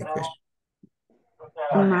any question?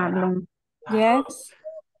 Marlon. Yes.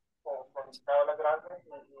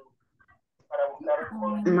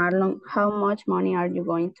 Marlon, how much money are you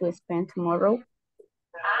going to spend tomorrow?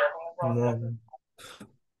 No.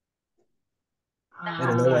 I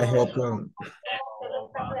don't know, I hope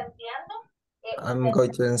I'm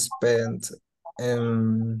going to spend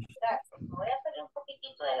 $5.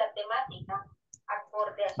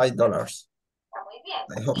 I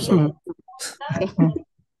hope so.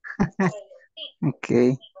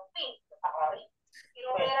 Okay.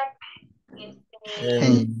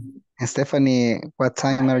 And Stephanie, what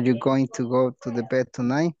time are you going to go to the bed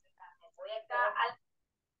tonight?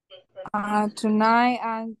 Tonight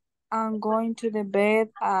I'm going to the bed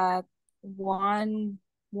at 1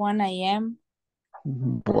 a.m.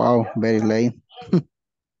 Wow, very late.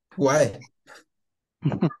 Why?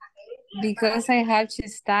 Because I have to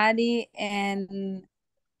study and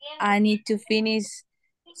I need to finish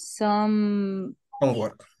some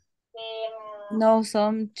Homework. know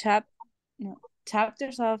some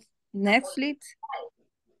chapters of Netflix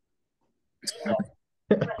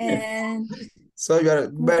and So you are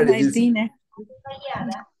with very my busy. dinner.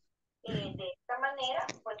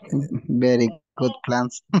 Very good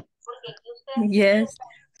plans. Yes.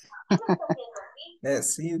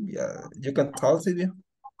 Silvia, you can talk, Silvia.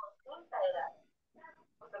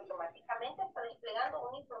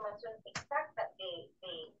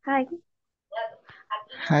 Hi.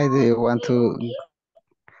 Hi, do you want to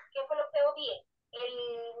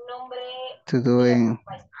doing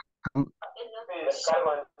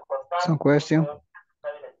some question?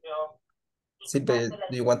 Silvia,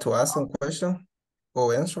 do you want to ask some question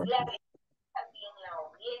or answer?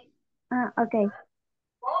 Okay.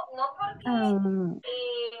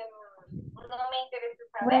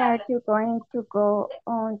 Where are you going to go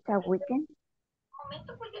on the weekend?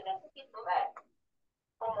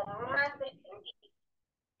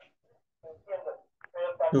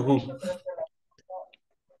 Who?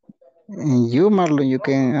 And you, Marlon, you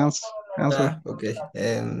can answer. Okay.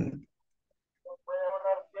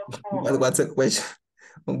 What's the question?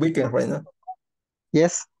 On weekend right now?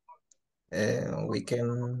 Yes.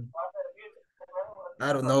 Weekend.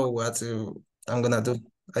 I don't know what I'm gonna do.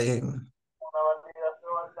 I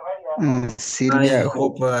Silvia,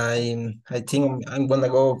 hope I think I'm gonna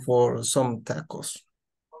go for some tacos.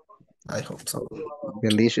 I hope so.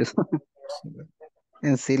 delicious.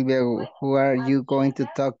 And Silvia, who are you going to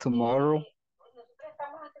talk tomorrow?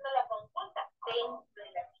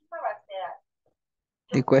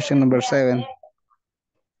 The question number 7.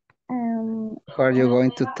 Who are you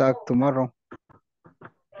going to talk tomorrow?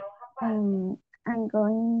 I'm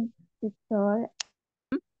going to talk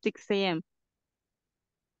 6 a.m.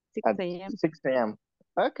 6 At a.m. 6 a.m.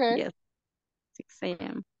 Okay. Yes, 6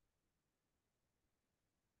 a.m.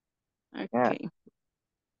 Yeah. Okay.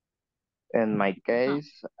 In my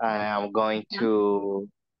case, I am going to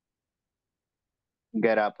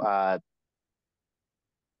get up at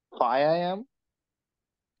 5 a.m.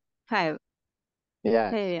 5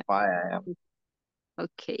 Yes, a.m. 5 a.m.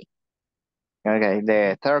 Okay. Okay,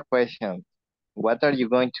 the third question. What are you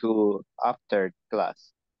going to after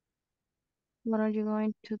class? What are you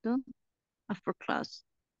going to do after class?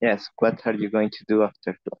 Yes, what are you going to do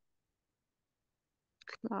after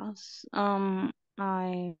Class.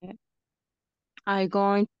 I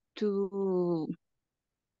going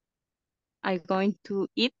to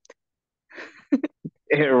eat.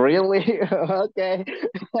 Really? Okay.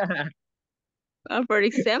 For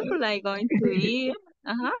example, I going to eat.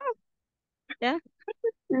 Yeah.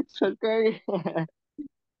 It's okay.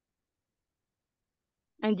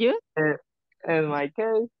 And you? In my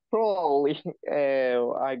case, probably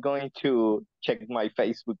I'm going to check my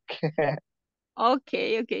Facebook.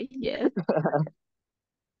 Okay. Okay. Yes.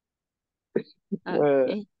 Uh,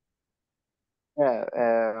 Okay. yeah,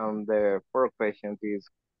 the fourth question is,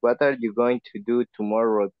 what are you going to do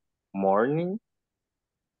tomorrow morning?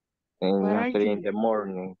 What are Actually, in you? the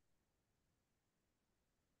morning.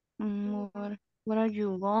 What are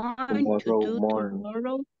you going to Tomorrow do morning.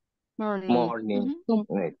 tomorrow morning?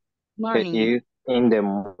 Morning. Morning. Is in the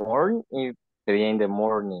morning. Sería in the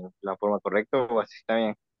morning. La forma correcta o así está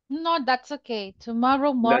bien. No, that's okay.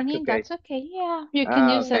 Tomorrow That's morning, okay. that's okay. Yeah, you can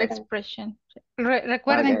use that Okay. expression.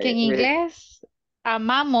 Recuerden que Okay. en inglés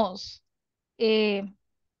amamos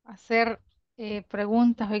hacer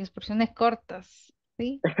preguntas o expresiones cortas,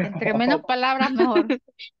 ¿sí? Entre menos palabras, mejor.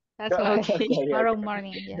 That's why. Okay. Tomorrow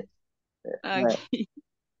morning, yes. Okay.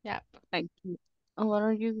 Yeah. Okay. What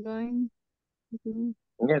are you going to do?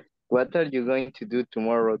 Yes. What are you going to do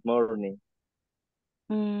tomorrow morning?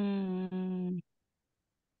 I'm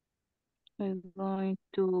going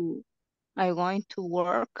to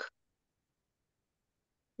work.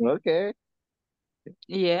 Okay.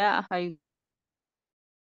 Yeah,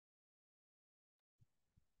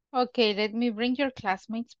 Okay, let me bring your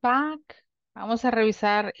classmates back. Vamos a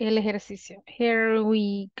revisar el ejercicio. Here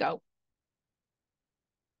we go.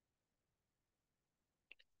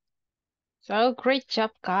 So, great job,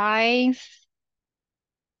 guys.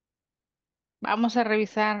 Vamos a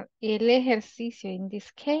revisar el ejercicio in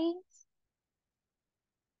this case.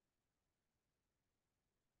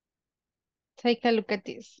 Take a look at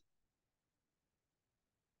this.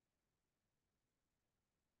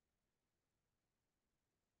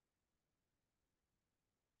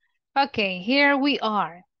 Okay, here we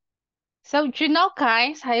are. So, you know,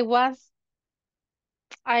 guys, I was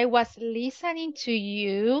listening to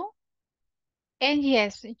you. And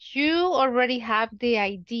yes, you already have the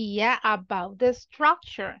idea about the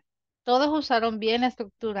structure. Todos usaron bien la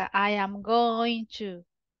estructura. I am going to.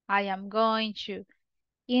 I am going to.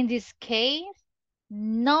 In this case,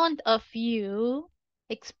 none of you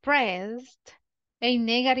expressed a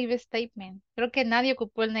negative statement. Creo que nadie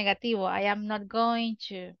ocupó el negativo. I am not going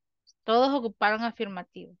to. Todos ocuparon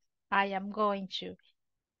afirmativos. I am going to.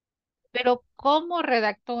 Pero, ¿cómo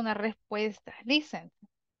redacto una respuesta? Listen,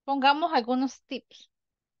 pongamos algunos tips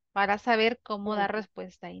para saber cómo dar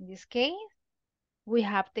respuesta. In this case, we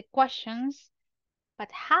have the questions, but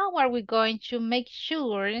how are we going to make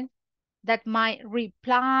sure that my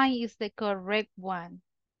reply is the correct one?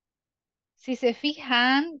 Si se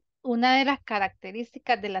fijan, una de las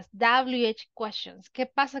características de las WH questions, ¿qué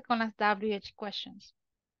pasa con las WH questions?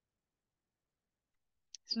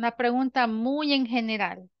 Es una pregunta muy en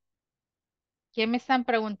general. ¿Qué me están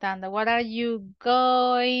preguntando? What are you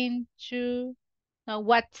going to... No,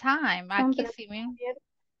 what time? Aquí sí, ven.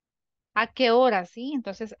 ¿A qué hora? Sí,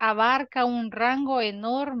 entonces abarca un rango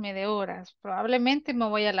enorme de horas. Probablemente me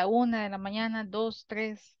voy a la 1 de la mañana, 2,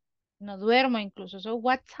 3. No duermo incluso. So,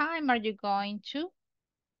 what time are you going to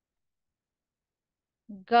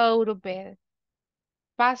go to bed?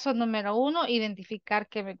 Paso número 1, identificar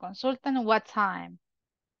que me consultan. What time?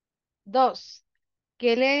 2,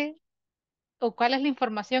 cuál es la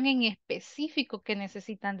información en específico que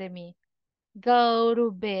necesitan de mí? Go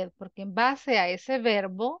to bed, porque en base a ese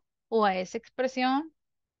verbo o a esa expresión,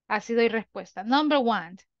 así doy respuesta. Number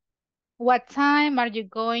 1, what time are you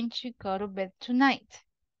going to go to bed tonight?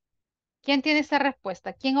 ¿Quién tiene esa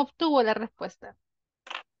respuesta? ¿Quién obtuvo la respuesta?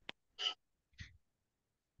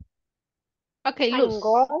 Okay, Luz. I'm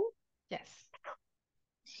going. Yes.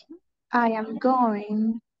 I am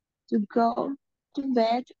going to go to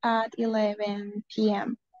bed at 11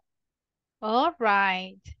 p.m. All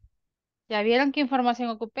right. ¿Ya vieron qué información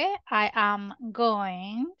ocupé? I am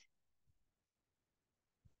going.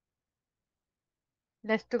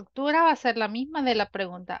 La estructura va a ser la misma de la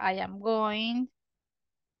pregunta. I am going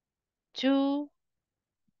to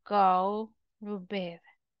go to bed.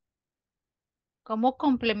 ¿Cómo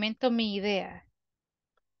complemento mi idea?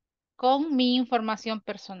 Con mi información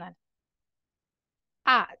personal.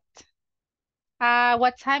 At.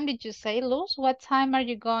 What time did you say, Luz? What time are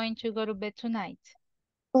you going to go to bed tonight?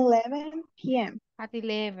 11 p.m. At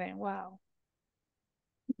 11, wow.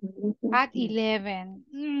 At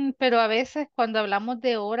 11. Pero a veces cuando hablamos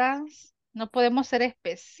de horas no podemos ser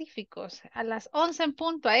específicos. A las 11 en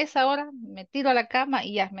punto, a esa hora me tiro a la cama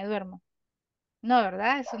y ya me duermo. No,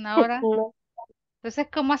 ¿verdad? Es una hora. No. Entonces,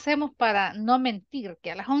 ¿cómo hacemos para no mentir?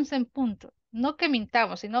 Que a las 11 en punto, no que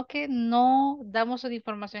mintamos, sino que no damos una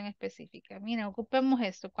información específica. Miren, ocupemos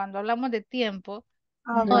esto. Cuando hablamos de tiempo,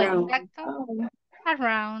 no Around. exacto,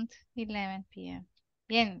 around 11 p.m.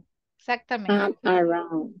 Bien, exactamente.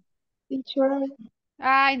 Around. Teacher,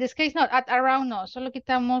 In this case, no, at around no, solo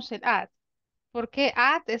quitamos el at, porque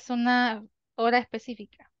at es una hora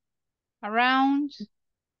específica. Around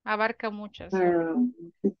abarca muchas horas. Around.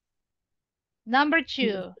 Number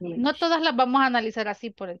 2, no todas las vamos a analizar así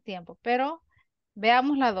por el tiempo, pero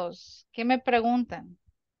veamos la 2. ¿Qué me preguntan?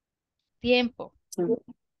 Tiempo.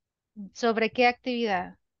 ¿Sobre qué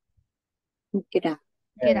actividad? Get up.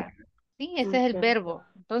 Get up. Sí, ese es el verbo.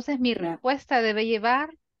 Entonces mi respuesta debe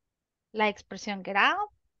llevar la expresión get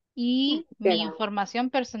up y mi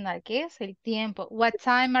información personal, que es el tiempo. What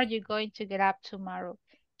time are you going to get up tomorrow?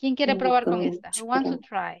 ¿Quién quiere probar con esta? Who wants to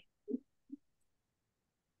try?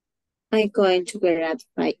 I'm going to get up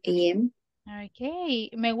 5 a.m.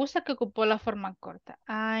 Ok, me gusta que ocupó la forma corta.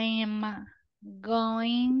 I'm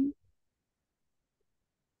going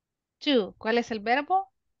to. ¿Cuál es el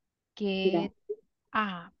verbo? Get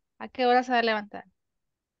up. ¿A qué hora se va a levantar?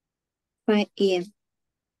 5 a.m.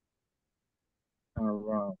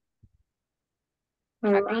 Around.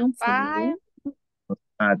 Around 5.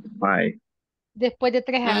 At 5. Después de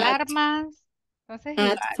 3 At alarmas. Entonces,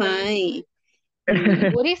 At igual. 5.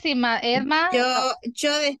 Segurísima, Edma.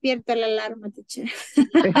 Yo despierto la alarma, teacher.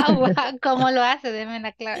 ¿Cómo lo hace? Deme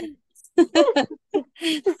la clave.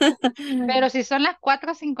 Pero si son las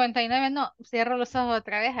 4:59, no, cierro los ojos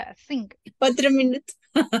otra vez a 5. 4 minutos.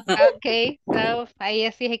 Ok, so ahí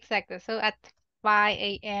así es exacto. So at 5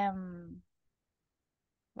 a.m.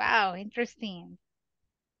 Wow, interesting.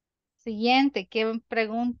 Siguiente, ¿qué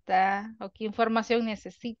pregunta o qué información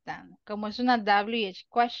necesitan? Como es una WH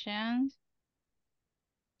question,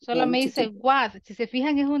 solo me dice what. Si se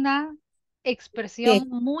fijan, es una expresión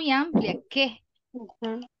muy amplia. ¿Qué?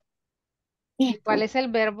 ¿Y cuál es el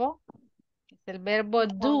verbo? Es el verbo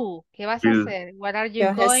do. ¿Qué vas a hacer? What are you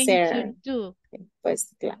going to do?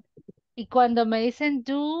 Pues claro. Y cuando me dicen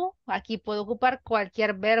do, aquí puedo ocupar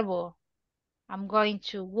cualquier verbo. I'm going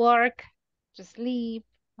to work, to sleep,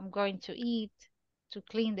 I'm going to eat, to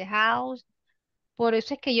clean the house. Por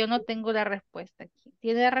eso es que yo no tengo la respuesta aquí.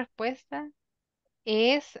 Tiene la respuesta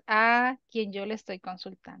es a quien yo le estoy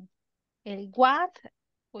consultando. El what,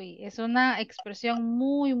 uy, es una expresión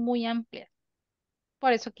muy, muy amplia.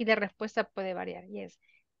 Por eso aquí la respuesta puede variar. Yes.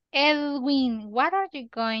 Edwin, what are you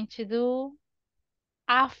going to do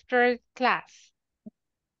after class?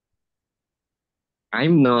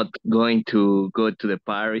 I'm not going to go to the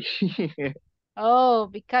party. Oh,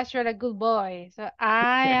 because you're a good boy. So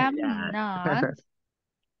I am Yeah. not.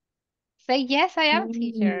 Say yes, I am,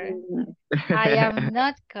 teacher. I am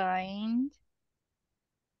not going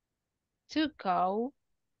to go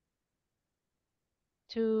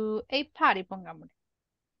to a party, pongámosle.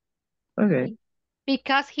 Okay.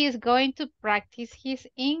 Because he is going to practice his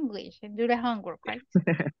English and do the homework, right?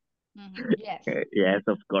 Yes. Yes,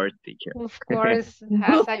 of course, teacher. Of course,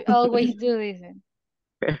 as I always do, listen.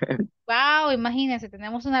 Wow, imagínense,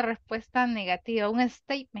 tenemos una respuesta negativa, un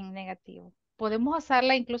statement negativo. Podemos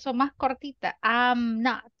hacerla incluso más cortita. I'm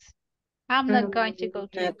not. I'm not going to go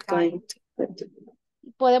to a party.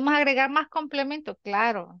 Podemos agregar más complemento,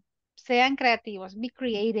 claro. Sean creativos. Be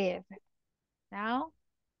creative. ¿No?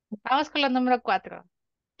 Vamos con la número 4.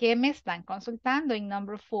 ¿Qué me están consultando en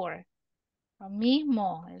number 4? Lo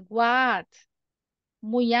mismo, el what.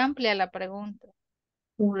 Muy amplia la pregunta.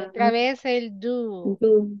 Otra vez el do.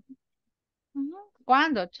 Ujú.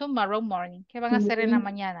 ¿Cuándo? Tomorrow morning. ¿Qué van a hacer en la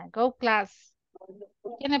mañana? Go class.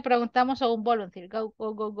 ¿Quién le preguntamos a un volunteer? Go,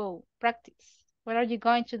 go, go, go. Practice. What are you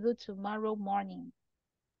going to do tomorrow morning?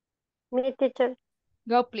 Me, teacher.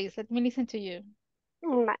 Go, please. Let me listen to you.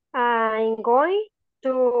 I'm going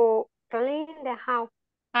to clean the house.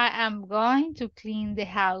 I am going to clean the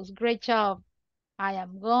house. Great job. I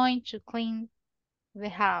am going to clean the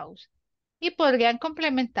house. Y podrían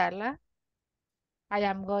complementarla. I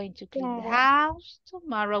am going to clean the house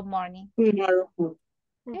tomorrow morning.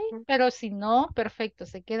 Okay. Pero si no, perfecto,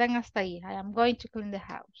 se quedan hasta ahí. I am going to clean the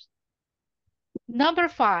house. Number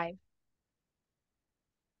 5.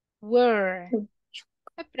 Where.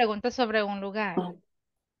 Me pregunta sobre un lugar.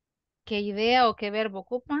 ¿Qué idea o qué verbo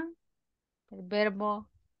ocupan? El verbo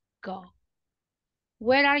go.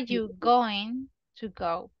 Where are you going to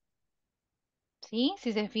go? Sí,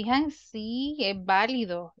 si se fijan, sí es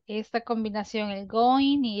válido esta combinación, el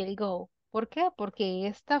going y el go. ¿Por qué? Porque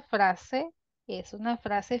esta frase es una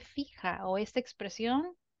frase fija o esta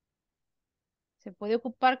expresión se puede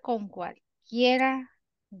ocupar con cualquiera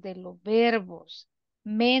de los verbos,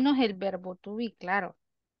 menos el verbo to be, claro,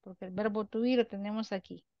 porque el verbo to be lo tenemos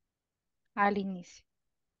aquí, al inicio.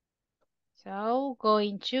 So,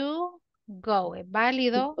 going to, go, es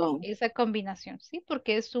válido esa combinación, ¿sí?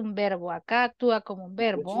 Porque es un verbo, acá actúa como un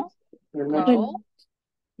verbo, go,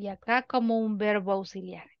 y acá como un verbo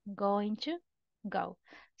auxiliar, going to, go.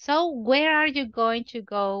 So, where are you going to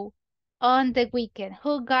go on the weekend?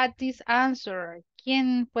 Who got this answer?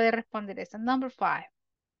 ¿Quién puede responder esta? Number 5.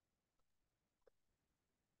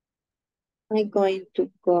 I'm going to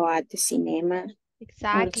go at the cinema on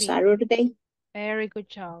Exactly. Saturday. Very good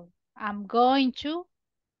job. I'm going to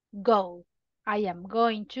go. I am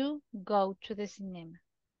going to go to the cinema.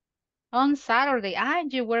 On Saturday. Ah,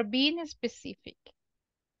 you were being specific.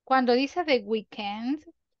 Cuando dice the weekend,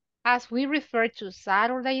 as we refer to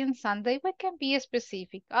Saturday and Sunday, we can be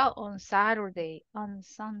specific. Oh, on Saturday, on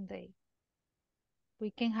Sunday.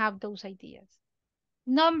 We can have those ideas.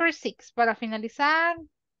 Number 6, para finalizar,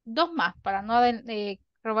 dos más, para no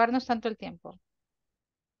robarnos tanto el tiempo.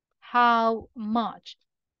 How much?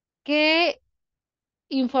 ¿Qué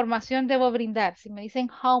información debo brindar? Si me dicen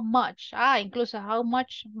how much, incluso how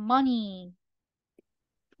much money.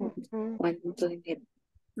 ¿Cuánto dinero?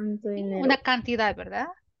 Una cantidad, ¿verdad?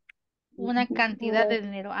 Una cantidad de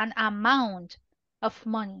dinero, an amount of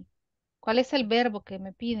money. ¿Cuál es el verbo que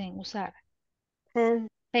me piden usar?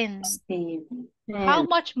 Spend. How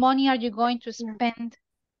much money are you going to spend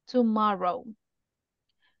tomorrow?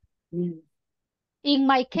 In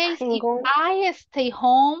my case, if I stay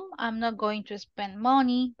home, I'm not going to spend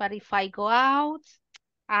money, but if I go out,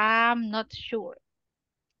 I'm not sure.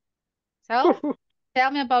 So,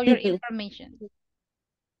 tell me about your information.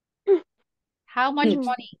 How much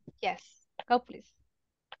money? Yes, go please.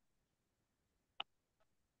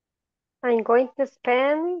 I'm going to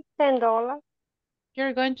spend $10.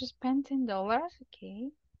 You're going to spend $10,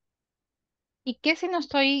 okay. ¿Y qué si no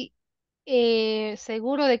estoy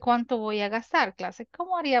seguro de cuánto voy a gastar, clase?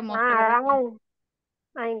 ¿Cómo haríamos para Around.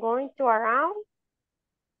 I'm going to around.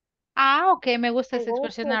 Ok, me gusta I'm esa going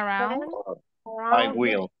expresión to around. spend I around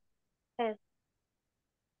will.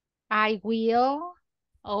 I will.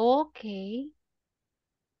 Ok.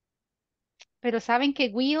 Pero saben que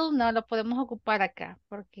will no lo podemos ocupar acá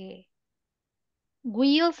porque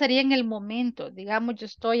Will sería en el momento. Digamos, yo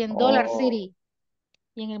estoy en Dollar Oh, City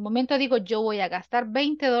y en el momento digo, yo voy a gastar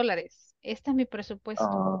 $20. Este es mi presupuesto.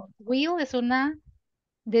 oh, Will es una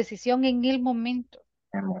decisión en el momento.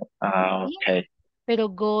 ¿Sí? okay. Pero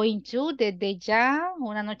going to, desde ya,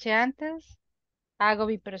 una noche antes, hago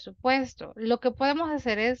mi presupuesto. Lo que podemos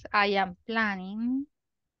hacer es, I am planning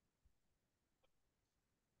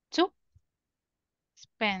to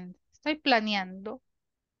spend. Estoy planeando.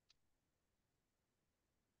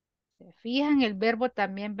 ¿Se fijan? El verbo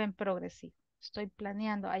también ven progresivo. Estoy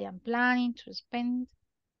planeando. I am planning to spend.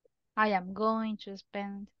 I am going to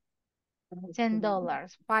spend $10,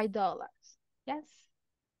 $5. Yes.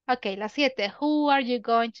 Ok, la 7. Who are you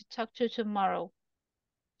going to talk to tomorrow?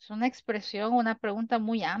 Es una expresión, una pregunta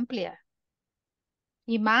muy amplia.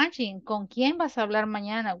 Imagine, ¿con quién vas a hablar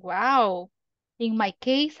mañana? Wow. In my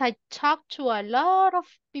case, I talk to a lot of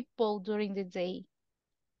people during the day.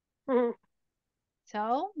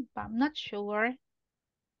 So, I'm not sure.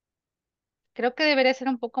 Creo que debería ser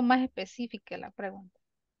un poco más específica la pregunta.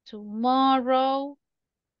 Tomorrow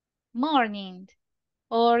morning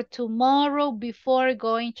or tomorrow before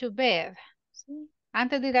going to bed. ¿Sí?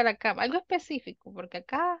 Antes de ir a la cama. Algo específico, porque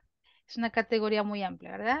acá es una categoría muy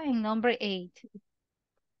amplia, ¿verdad? En number 8.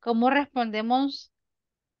 ¿Cómo respondemos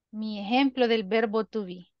mi ejemplo del verbo to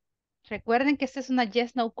be? Recuerden que esta es una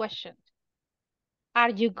yes, no question.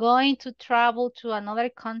 Are you going to travel to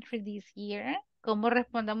another country this year? ¿Cómo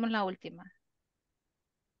respondemos la última?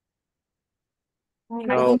 I'm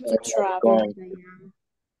No, going I'm to not travel. going.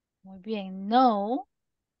 Muy bien. No,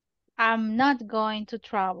 I'm not going to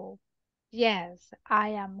travel. Yes, I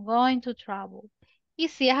am going to travel. Y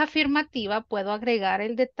si es afirmativa, puedo agregar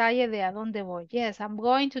el detalle de a dónde voy. Yes, I'm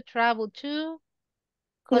going to travel to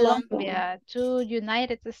Colombia. Colombia, to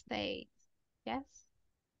United States. Yes.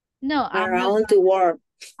 No, I'm not Around the going. world.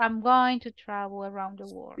 I'm going to travel around the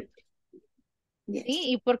world. Yes.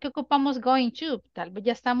 ¿Sí? ¿Y por qué ocupamos going to? Tal vez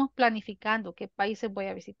ya estamos planificando qué países voy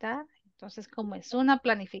a visitar. Entonces, como es una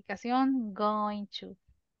planificación, going to.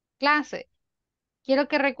 Clase. Quiero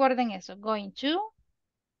que recuerden eso. Going to,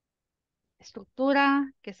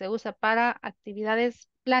 estructura que se usa para actividades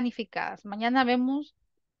planificadas. Mañana vemos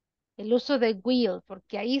el uso de will,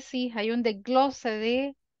 porque ahí sí hay un desglose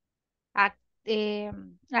de ac- eh,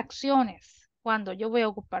 acciones cuando yo voy a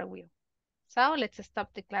ocupar will. So let's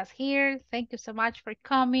stop the class here. Thank you so much for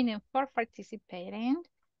coming and for participating.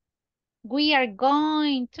 We are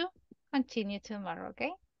going to continue tomorrow,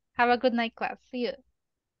 okay? Have a good night, class. See you.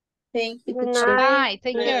 Thank you, Good teacher. night. Bye.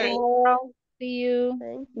 Take See you care. Bye. tomorrow. See you.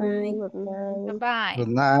 Thank Bye. you. Good night. Bye-bye. Good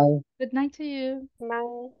night. Good night to you.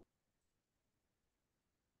 Bye.